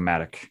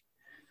aromatic,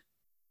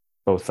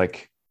 both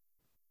like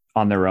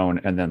on their own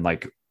and then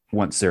like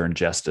once they're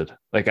ingested.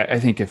 Like I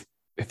think if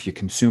you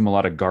consume a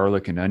lot of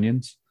garlic and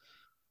onions,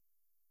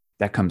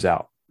 that comes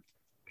out.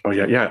 Oh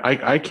yeah, yeah.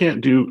 I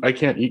can't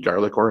eat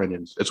garlic or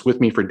onions. It's with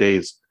me for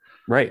days.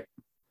 Right.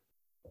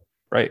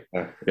 Right.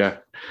 Yeah.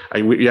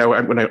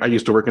 When I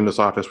used to work in this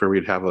office where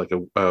we'd have like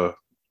a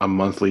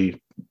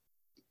monthly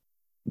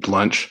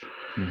lunch,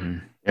 Mm-hmm.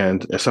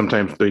 and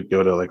sometimes they'd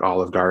go to like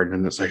Olive Garden,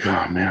 and it's like,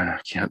 oh man, I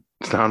can't.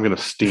 Now I'm gonna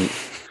stink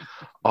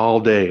all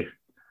day.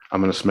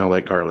 I'm gonna smell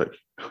like garlic.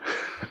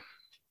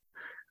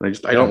 And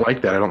I don't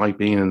like that. I don't like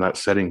being in that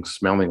setting,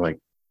 smelling like,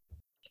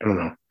 I don't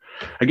know.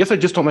 I guess I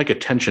just don't like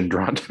attention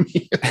drawn to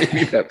me.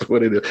 Maybe that's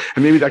what it is.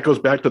 And maybe that goes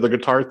back to the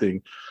guitar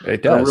thing.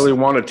 It does. I don't really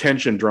want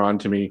attention drawn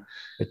to me.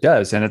 It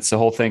does. And it's the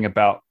whole thing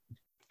about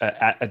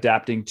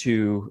adapting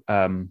to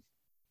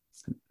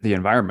the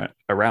environment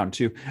around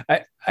too.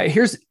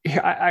 This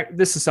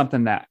is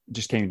something that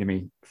just came to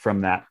me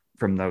from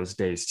those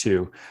days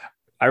too.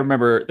 I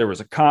remember there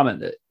was a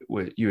comment that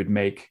you would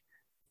make.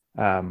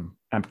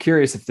 I'm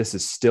curious if this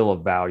is still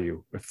of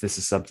value, if this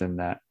is something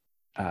that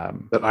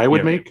I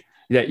would make.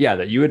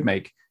 That you would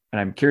make. And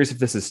I'm curious if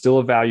this is still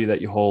a value that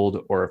you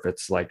hold, or if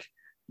it's like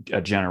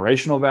a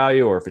generational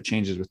value, or if it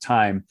changes with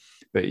time.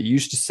 But you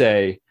used to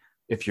say,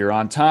 if you're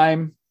on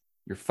time,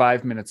 you're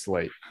 5 minutes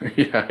late.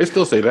 Yeah, I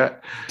still say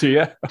that. Do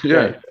you?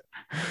 Yeah.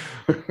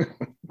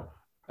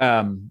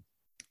 And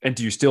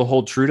do you still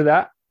hold true to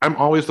that? I'm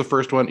always the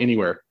first one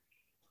anywhere.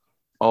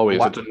 Always.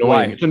 Why? It's annoying.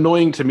 Why? It's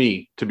annoying to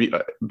me to be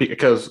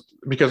because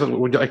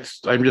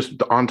I'm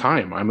just on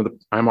time.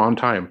 I'm on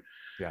time.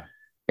 Yeah.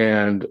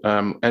 And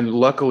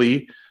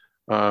luckily,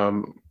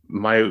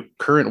 my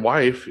current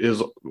wife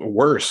is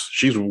worse.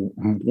 She's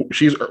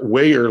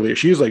way earlier.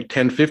 She's like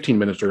 10, 15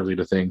 minutes early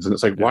to things. And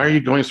it's like, why are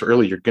you going so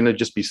early? You're going to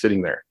just be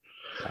sitting there.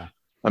 Yeah.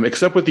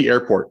 Except with the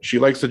airport. She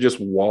likes to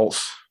just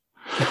waltz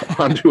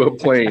onto a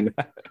plane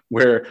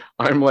where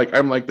I'm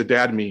like the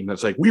dad meme.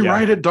 That's like, we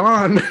ride at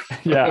dawn.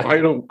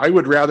 Yeah. I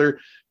would rather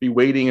be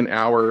waiting an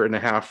hour and a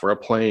half for a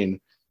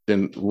plane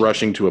than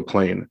rushing to a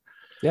plane.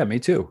 Yeah, me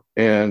too.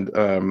 And,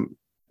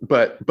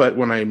 but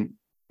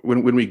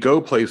when we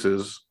go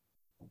places,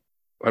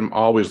 I'm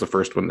always the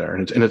first one there.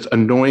 And it's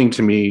annoying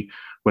to me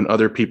when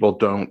other people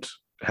don't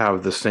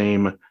have the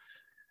same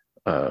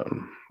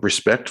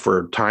respect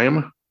for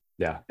time.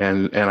 Yeah.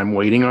 And I'm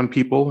waiting on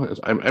people.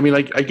 I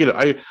get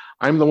it.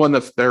 I'm the one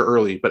that's there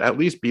early, but at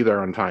least be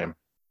there on time.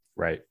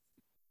 Right.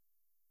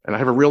 And I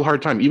have a real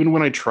hard time. Even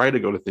when I try to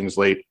go to things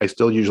late, I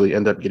still usually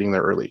end up getting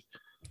there early.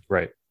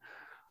 Right.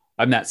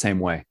 I'm that same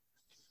way.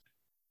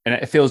 And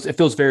it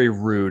feels very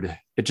rude.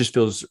 It just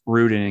feels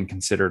rude and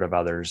inconsiderate of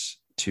others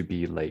to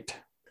be late.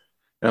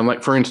 And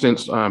like, for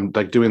instance,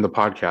 like doing the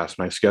podcast,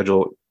 when I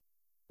schedule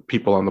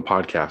people on the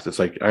podcast, it's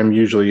like,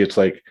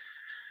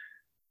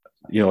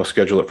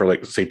 schedule it for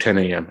like, say 10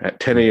 a.m. At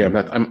 10 a.m.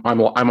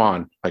 I'm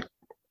on, like,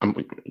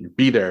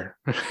 be there.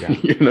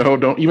 Yeah.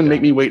 Don't even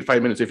make me wait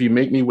 5 minutes. If you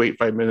make me wait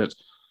 5 minutes,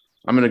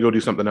 I'm going to go do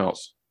something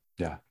else.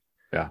 Yeah.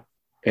 Yeah.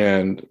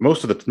 And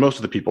most of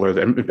the people are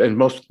there, and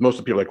most of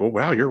the people are like, oh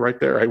wow, you're right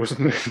there. I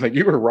wasn't like,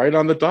 you were right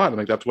on the dot. I'm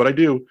like, that's what I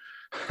do.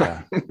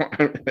 Yeah.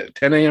 At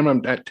 10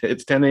 a.m.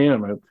 It's 10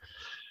 a.m.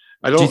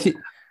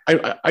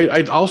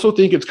 I also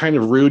think it's kind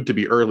of rude to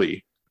be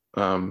early.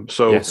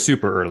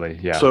 Super early.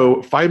 Yeah.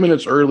 So 5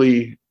 minutes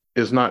early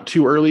is not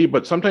too early,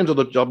 but sometimes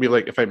I'll be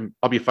like,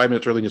 I'll be 5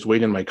 minutes early and just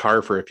wait in my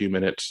car for a few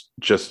minutes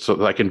just so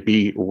that I can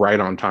be right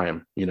on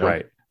time.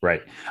 Right.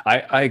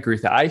 I agree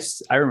with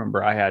that. I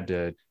remember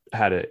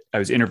I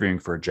was interviewing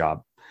for a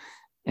job,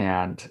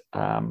 and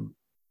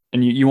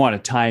you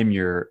want to time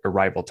your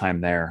arrival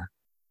time there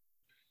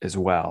as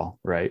well.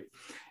 Right.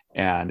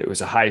 And it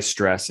was a high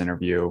stress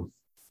interview,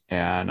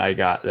 and I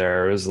got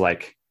there, it was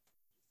like,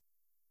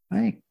 I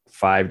think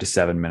 5 to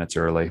 7 minutes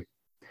early.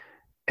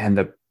 And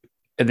the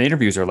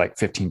interviews are like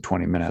 15,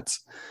 20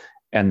 minutes.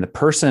 And the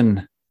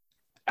person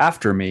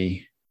after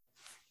me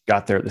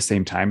got there at the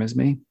same time as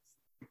me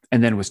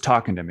and then was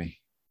talking to me.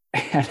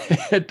 And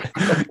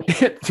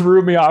it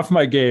threw me off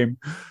my game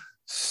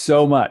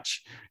so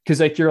much.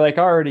 Cause like, you're like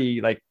already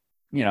like,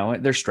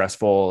 they're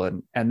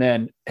stressful. And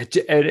then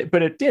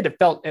it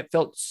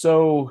felt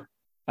so,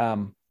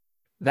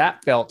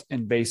 that felt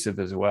invasive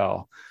as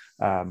well.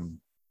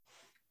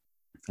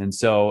 And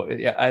so,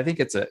 yeah, I think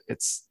it's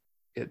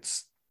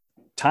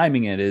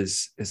timing it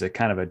is a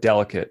kind of a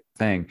delicate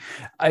thing.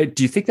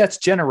 Do you think that's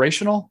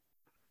generational?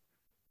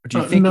 Or do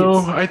you think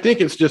no, I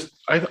think it's just,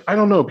 I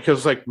don't know,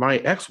 because like my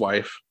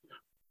ex-wife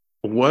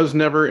was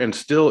never and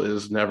still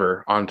is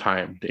never on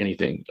time to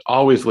anything,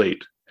 always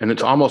late. And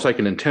it's almost like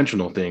an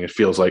intentional thing. It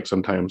feels like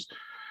sometimes,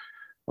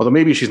 although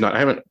maybe she's not,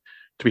 to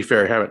be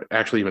fair, I haven't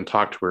actually even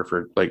talked to her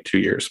for like 2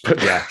 years,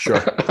 but yeah,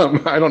 sure.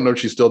 I don't know if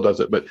she still does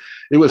it, but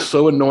it was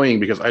so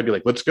annoying because I'd be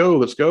like, let's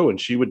go. And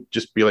she would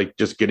just be like,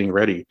 just getting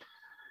ready.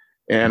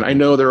 And I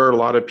know there are a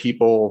lot of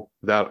people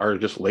that are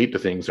just late to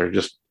things. They're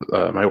just,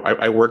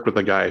 I worked with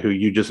a guy who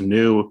you just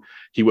knew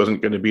he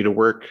wasn't going to be to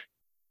work.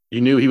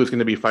 You knew he was going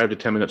to be 5 to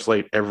 10 minutes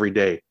late every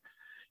day.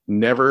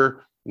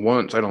 Never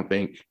once, I don't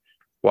think,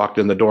 walked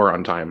in the door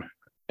on time.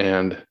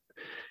 And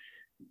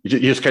you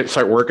just can't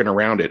start working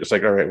around it. It's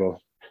like, all right,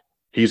 well,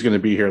 he's going to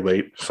be here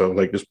late, so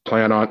like just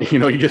plan on,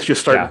 you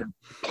just start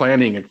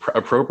planning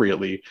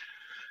appropriately.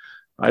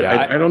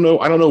 I don't know.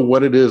 I don't know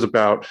what it is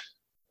about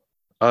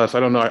us. I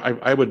don't know.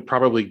 I would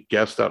probably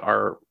guess that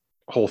our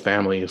whole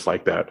family is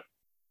like that.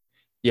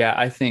 Yeah,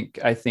 I think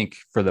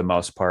for the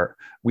most part,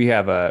 we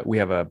have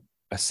a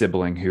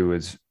sibling who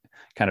is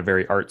kind of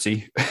very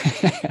artsy.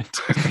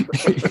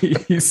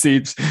 he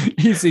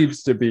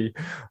seems to be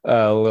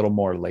a little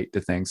more late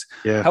to things.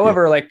 Yeah.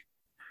 However, like,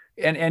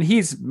 and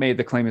he's made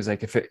the claim is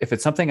like, if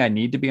it's something I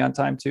need to be on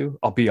time to,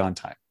 I'll be on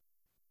time.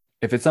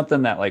 If it's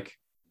something that like,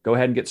 go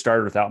ahead and get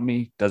started without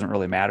me, doesn't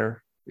really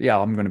matter. Yeah,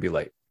 I'm going to be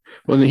late.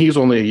 Well, then he's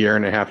only a year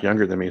and a half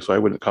younger than me, so I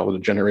wouldn't call it a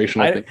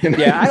generational thing.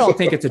 Yeah, I don't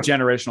think it's a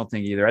generational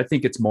thing either. I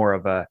think it's more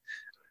of a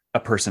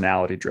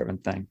personality driven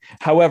thing.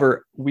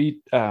 However,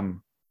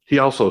 he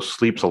also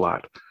sleeps a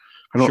lot.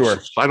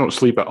 I don't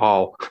sleep at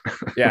all.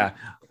 Yeah.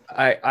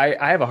 I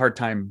have a hard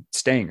time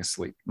staying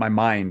asleep. My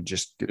mind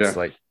just gets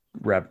like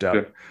revved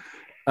up.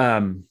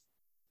 Yeah.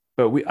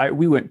 But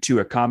we went to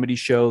a comedy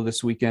show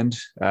this weekend.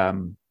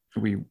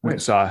 We went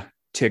and saw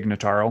Tig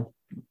Notaro.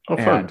 Oh,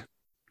 fun.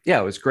 Yeah,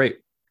 it was great.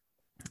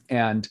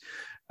 And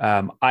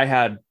I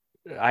had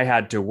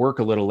to work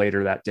a little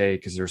later that day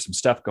because there was some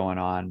stuff going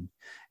on.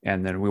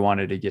 And then we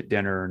wanted to get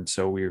dinner. And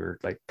so we were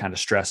like kind of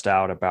stressed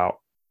out about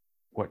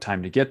what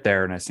time to get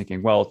there. And I was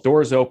thinking, well,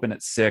 doors open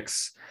at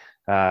 6,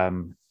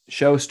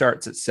 show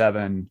starts at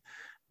 7.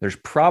 There's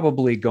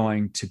probably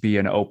going to be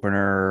an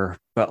opener,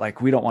 but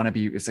like, we don't want to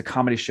be, it's a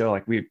comedy show.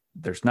 Like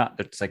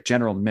it's like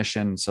general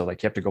admission. So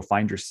like, you have to go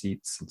find your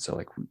seats. And so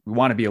like, we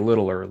want to be a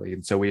little early.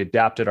 And so we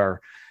adapted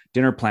our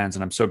dinner plans.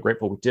 And I'm so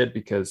grateful we did,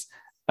 because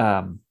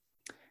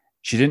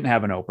she didn't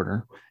have an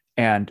opener.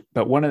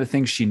 But one of the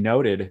things she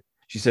noted,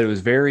 she said it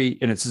was very,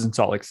 and it's in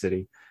Salt Lake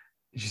City.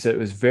 She said it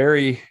was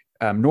very,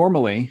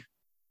 normally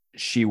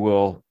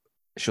she'll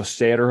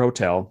stay at her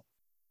hotel,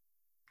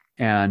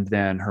 and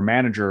then her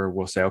manager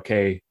will say,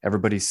 okay,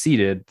 everybody's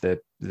seated, that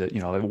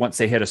once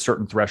they hit a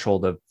certain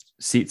threshold of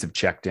seats have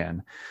checked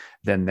in,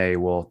 then they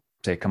will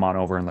say, come on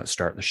over and let's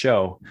start the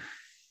show.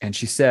 And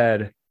she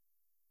said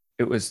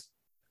it was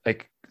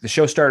like the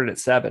show started at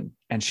 7,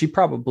 and she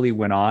probably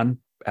went on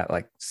at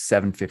like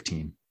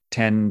 7:15,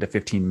 10 to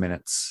 15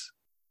 minutes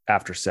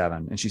after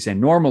 7. And she said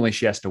normally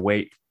she has to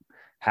wait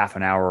half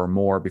an hour or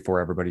more before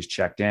everybody's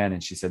checked in.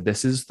 And she said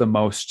this is the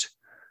most.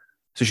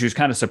 So she was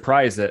kind of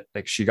surprised that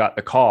like she got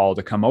the call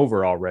to come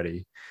over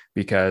already,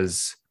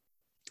 because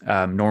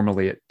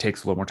normally it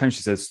takes a little more time.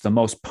 She says it's the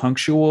most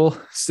punctual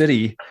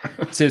city.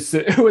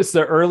 It was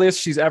the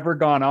earliest she's ever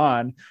gone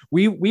on.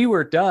 We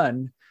were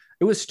done.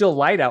 It was still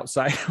light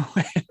outside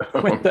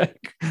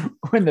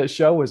when the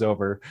show was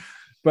over.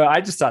 But I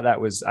just thought it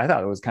was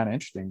kind of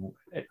interesting,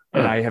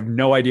 and I have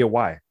no idea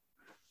why.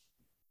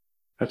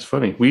 That's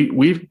funny.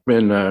 We've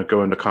been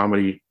going to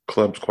comedy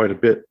clubs quite a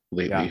bit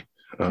lately.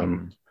 Yeah.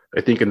 I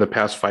think in the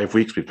past 5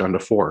 weeks, we've gone to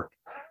 4.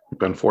 We've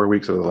done 4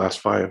 weeks of the last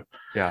 5.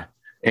 Yeah.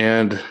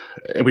 And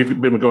we've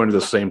been going to the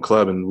same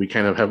club, and we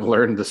kind of have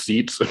learned the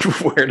seats,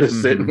 where to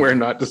sit and where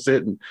not to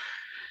sit.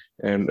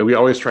 And we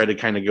always try to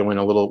kind of go in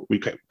a little, we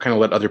kind of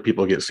let other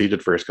people get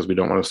seated first, because we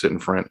don't want to sit in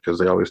front, because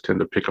they always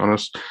tend to pick on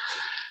us.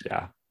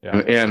 Yeah.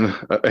 Yeah. And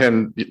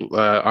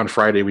on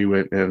Friday we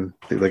went, and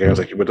the guy was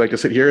like, would like to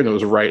sit here? And it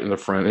was right in the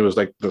front. It was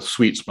like the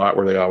sweet spot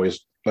where they always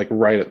like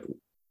right at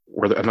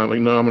where and I'm like,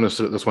 no, I'm going to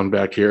sit at this one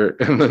back here.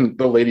 And then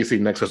the lady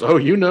seated next to us, huh?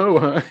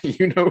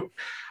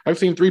 I've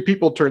seen 3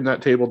 people turn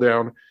that table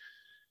down.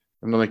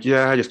 And I'm like,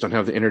 yeah, I just don't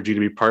have the energy to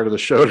be part of the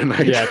show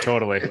tonight. Yeah,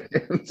 totally.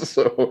 And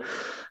so,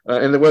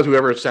 and it was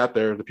whoever sat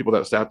there, the people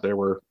that sat there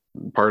were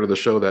part of the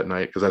show that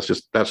night,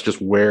 because that's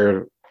just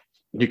where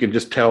you can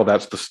just tell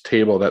that's the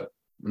table that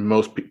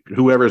most people,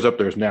 whoever's up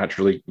there, is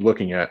naturally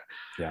looking at.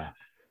 Yeah.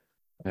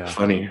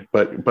 Funny,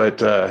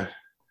 but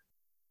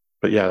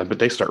yeah, but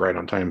they start right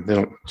on time. They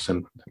don't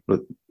send,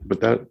 but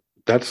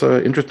that's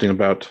interesting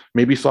about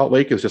maybe Salt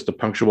Lake is just a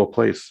punctual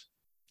place.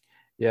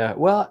 Yeah,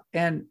 well,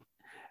 and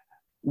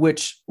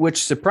which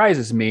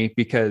surprises me,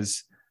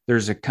 because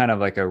there's a kind of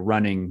like a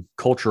running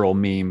cultural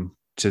meme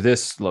to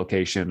this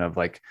location of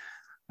like,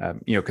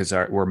 because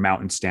we're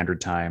Mountain Standard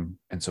Time,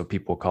 and so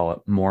people call it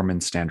Mormon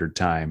Standard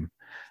Time,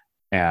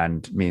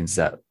 and means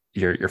that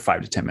you're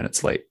 5 to 10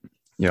 minutes late.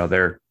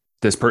 It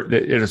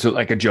is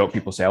like a joke.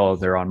 People say, oh,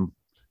 they're on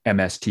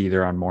MST,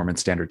 they're on Mormon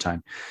Standard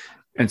Time.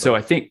 And so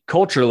I think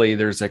culturally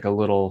there's like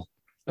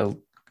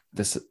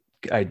this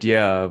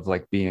idea of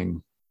like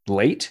being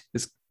late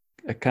is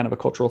a kind of a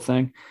cultural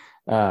thing.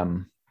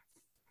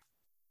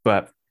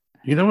 But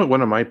you know what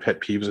one of my pet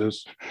peeves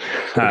is?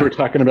 We were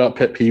talking about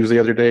pet peeves the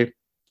other day, a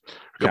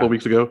couple of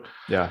weeks ago.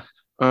 Yeah.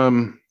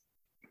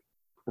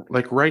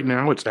 Like right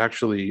now it's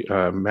actually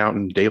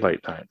Mountain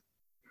Daylight Time.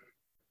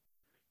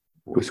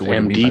 So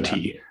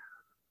MDT,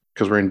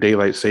 because we're in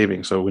daylight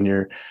saving. So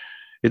when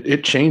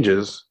it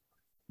changes.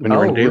 When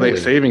you're in daylight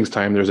savings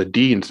time, there's a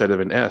D instead of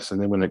an S.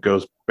 And then when it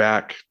goes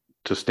back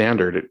to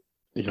standard,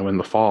 in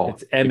the fall,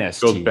 it's MST.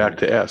 It goes back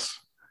to S.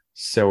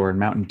 So we're in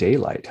Mountain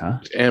Daylight, huh?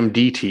 It's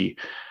MDT.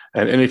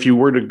 And if you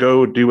were to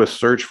go do a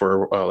search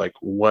for like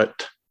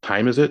what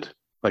time is it,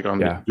 like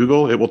on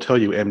Google, it will tell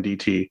you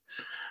MDT.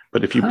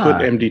 But if you put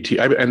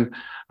MDT, and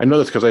I know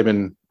this because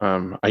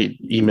I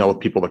email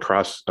people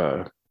across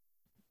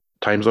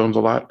time zones a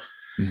lot,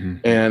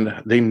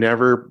 and they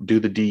never do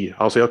the D.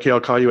 I'll say, okay,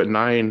 I'll call you at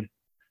 9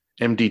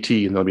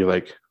 MDT, and they'll be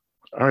like,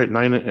 all right,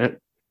 9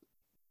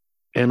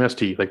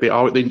 MST. Like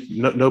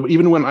no,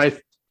 even when I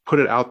put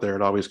it out there,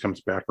 it always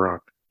comes back wrong.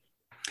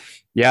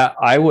 Yeah,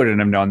 I wouldn't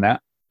have known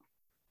that.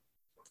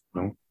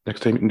 Well,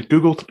 next time,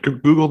 Google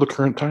the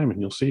current time, and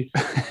you'll see.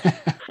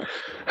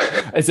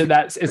 Is it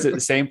the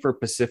same for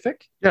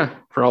Pacific? Yeah,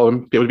 for all of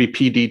them, it would be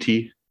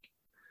PDT.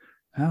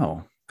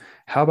 Oh,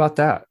 how about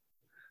that?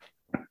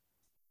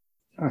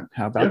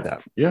 How about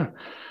that? Yeah,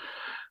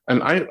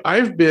 and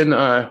I've been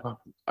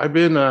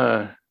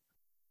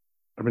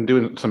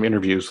doing some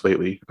interviews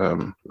lately,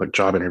 like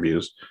job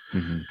interviews,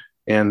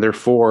 and they're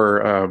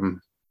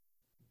for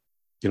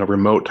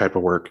remote type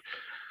of work.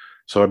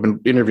 So I've been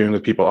interviewing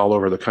with people all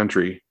over the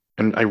country,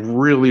 and I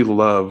really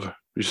love,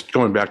 just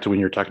going back to when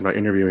you're talking about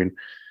interviewing,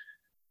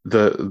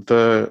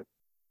 the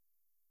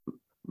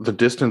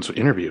distance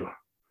interview.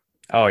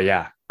 Oh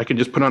yeah. I can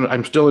just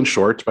I'm still in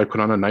shorts, but I put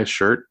on a nice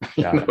shirt,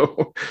 Yeah.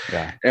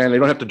 And I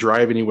don't have to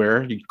drive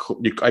anywhere.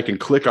 I can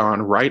click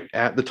on right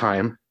at the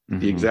time,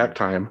 the exact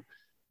time.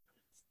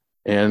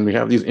 And we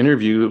have these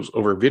interviews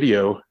over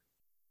video,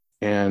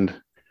 and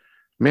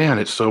man,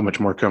 it's so much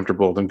more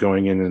comfortable than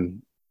going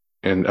in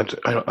and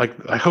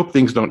I hope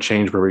things don't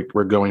change where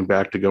we're going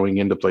back to going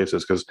into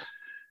places, because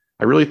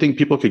I really think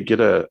people could get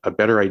a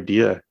better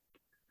idea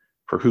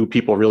for who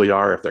people really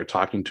are if they're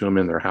talking to them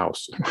in their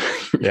house.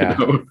 Yeah.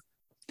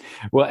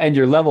 Well, and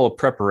your level of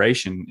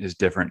preparation is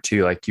different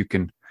too. Like you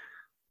can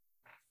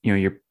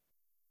kind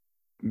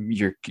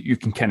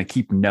of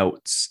keep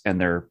notes, and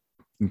you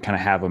can kind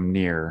of have them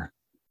near.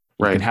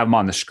 You can have them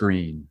on the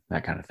screen,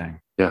 that kind of thing.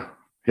 Yeah.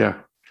 Yeah,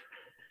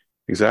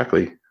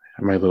 exactly.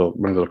 My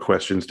little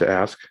questions to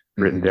ask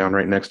written down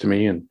right next to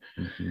me. And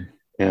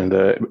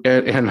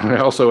I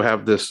also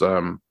have this,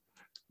 I've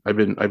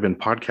been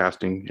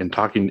podcasting and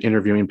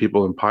interviewing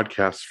people in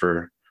podcasts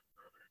for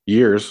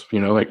years,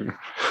 like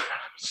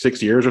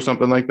 6 years or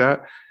something like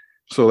that.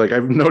 So like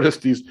I've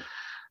noticed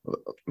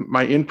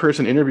my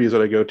in-person interviews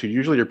that I go to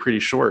usually are pretty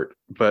short,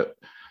 but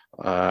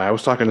I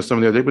was talking to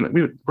someone the other day,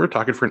 we were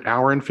talking for an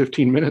hour and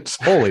 15 minutes.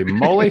 Holy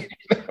moly.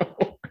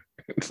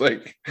 It's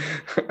like,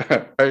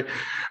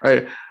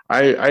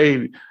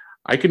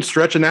 I can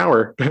stretch an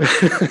hour.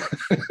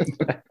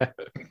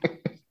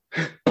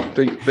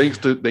 Thanks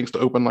to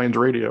Open Lines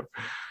Radio.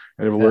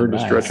 I've learned to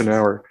stretch an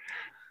hour.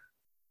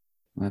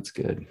 That's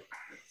good.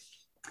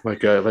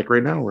 Like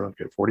right now, we're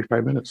like at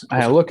 45 minutes.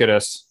 Look at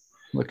us.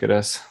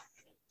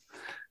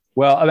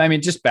 Well, I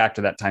mean, just back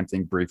to that time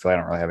thing briefly. I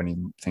don't really have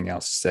anything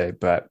else to say,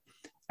 but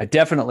I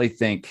definitely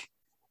think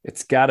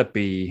it's got to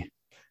be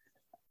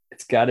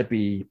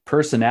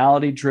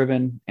personality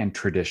driven and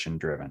tradition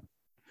driven.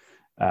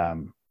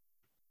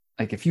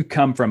 Like if you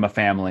come from a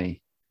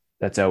family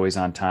that's always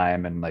on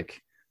time and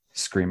like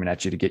screaming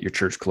at you to get your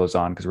church clothes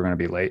on because we're going to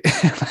be late,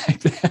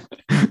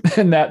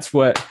 then that's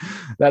what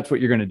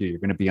you're going to do. You're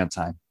going to be on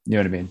time. You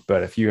know what I mean?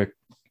 But if you,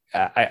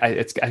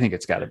 I think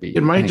it's got to be.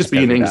 It might just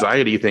be an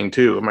anxiety thing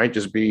too. It might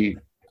just be.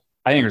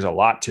 I think there's a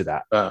lot to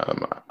that.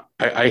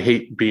 I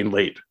hate being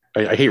late.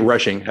 I hate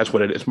rushing. That's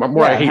what it is.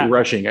 I hate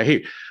rushing.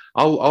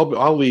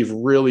 I'll leave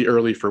really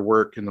early for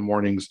work in the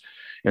mornings,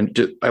 and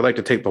I like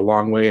to take the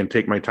long way and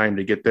take my time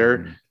to get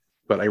there.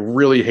 But I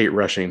really hate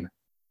rushing.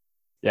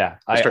 Yeah,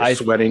 I start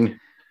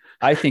sweating.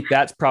 I think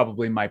that's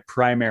probably my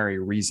primary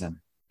reason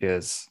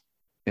is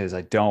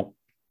I don't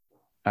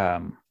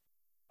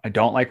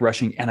like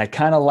rushing, and I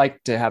kind of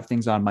like to have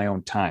things on my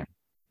own time.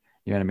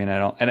 You know what I mean? I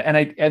don't,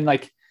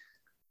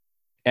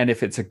 and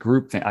if it's a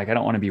group thing, like I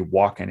don't want to be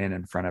walking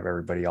in front of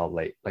everybody all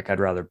late. Like I'd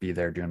rather be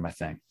there doing my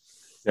thing.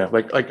 Yeah.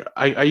 Like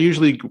I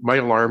usually, my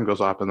alarm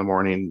goes off in the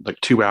morning,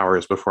 like 2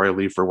 hours before I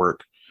leave for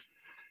work.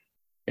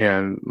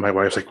 And my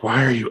wife's like,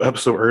 why are you up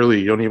so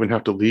early? You don't even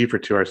have to leave for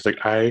 2 hours. It's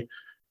like, I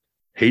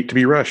hate to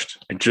be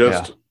rushed. I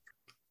just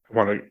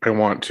I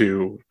want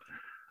to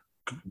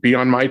be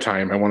on my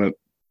time. I want to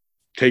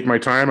take my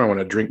time. I want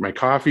to drink my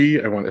coffee.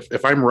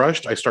 If I'm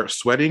rushed, I start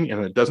sweating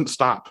and it doesn't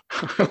stop.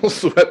 I'll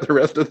sweat the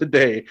rest of the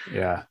day.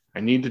 Yeah. I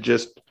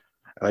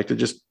like to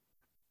just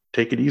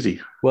take it easy.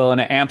 Well,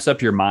 and it amps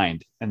up your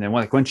mind. And then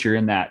once you're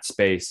in that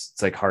space,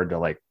 it's like hard to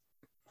like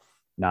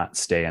not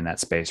stay in that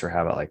space or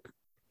have it like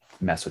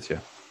mess with you.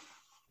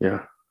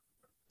 Yeah.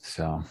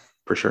 So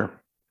for sure.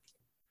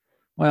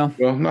 Well,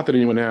 not that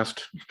anyone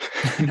asked.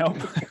 Nope.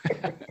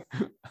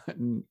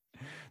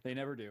 They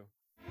never do.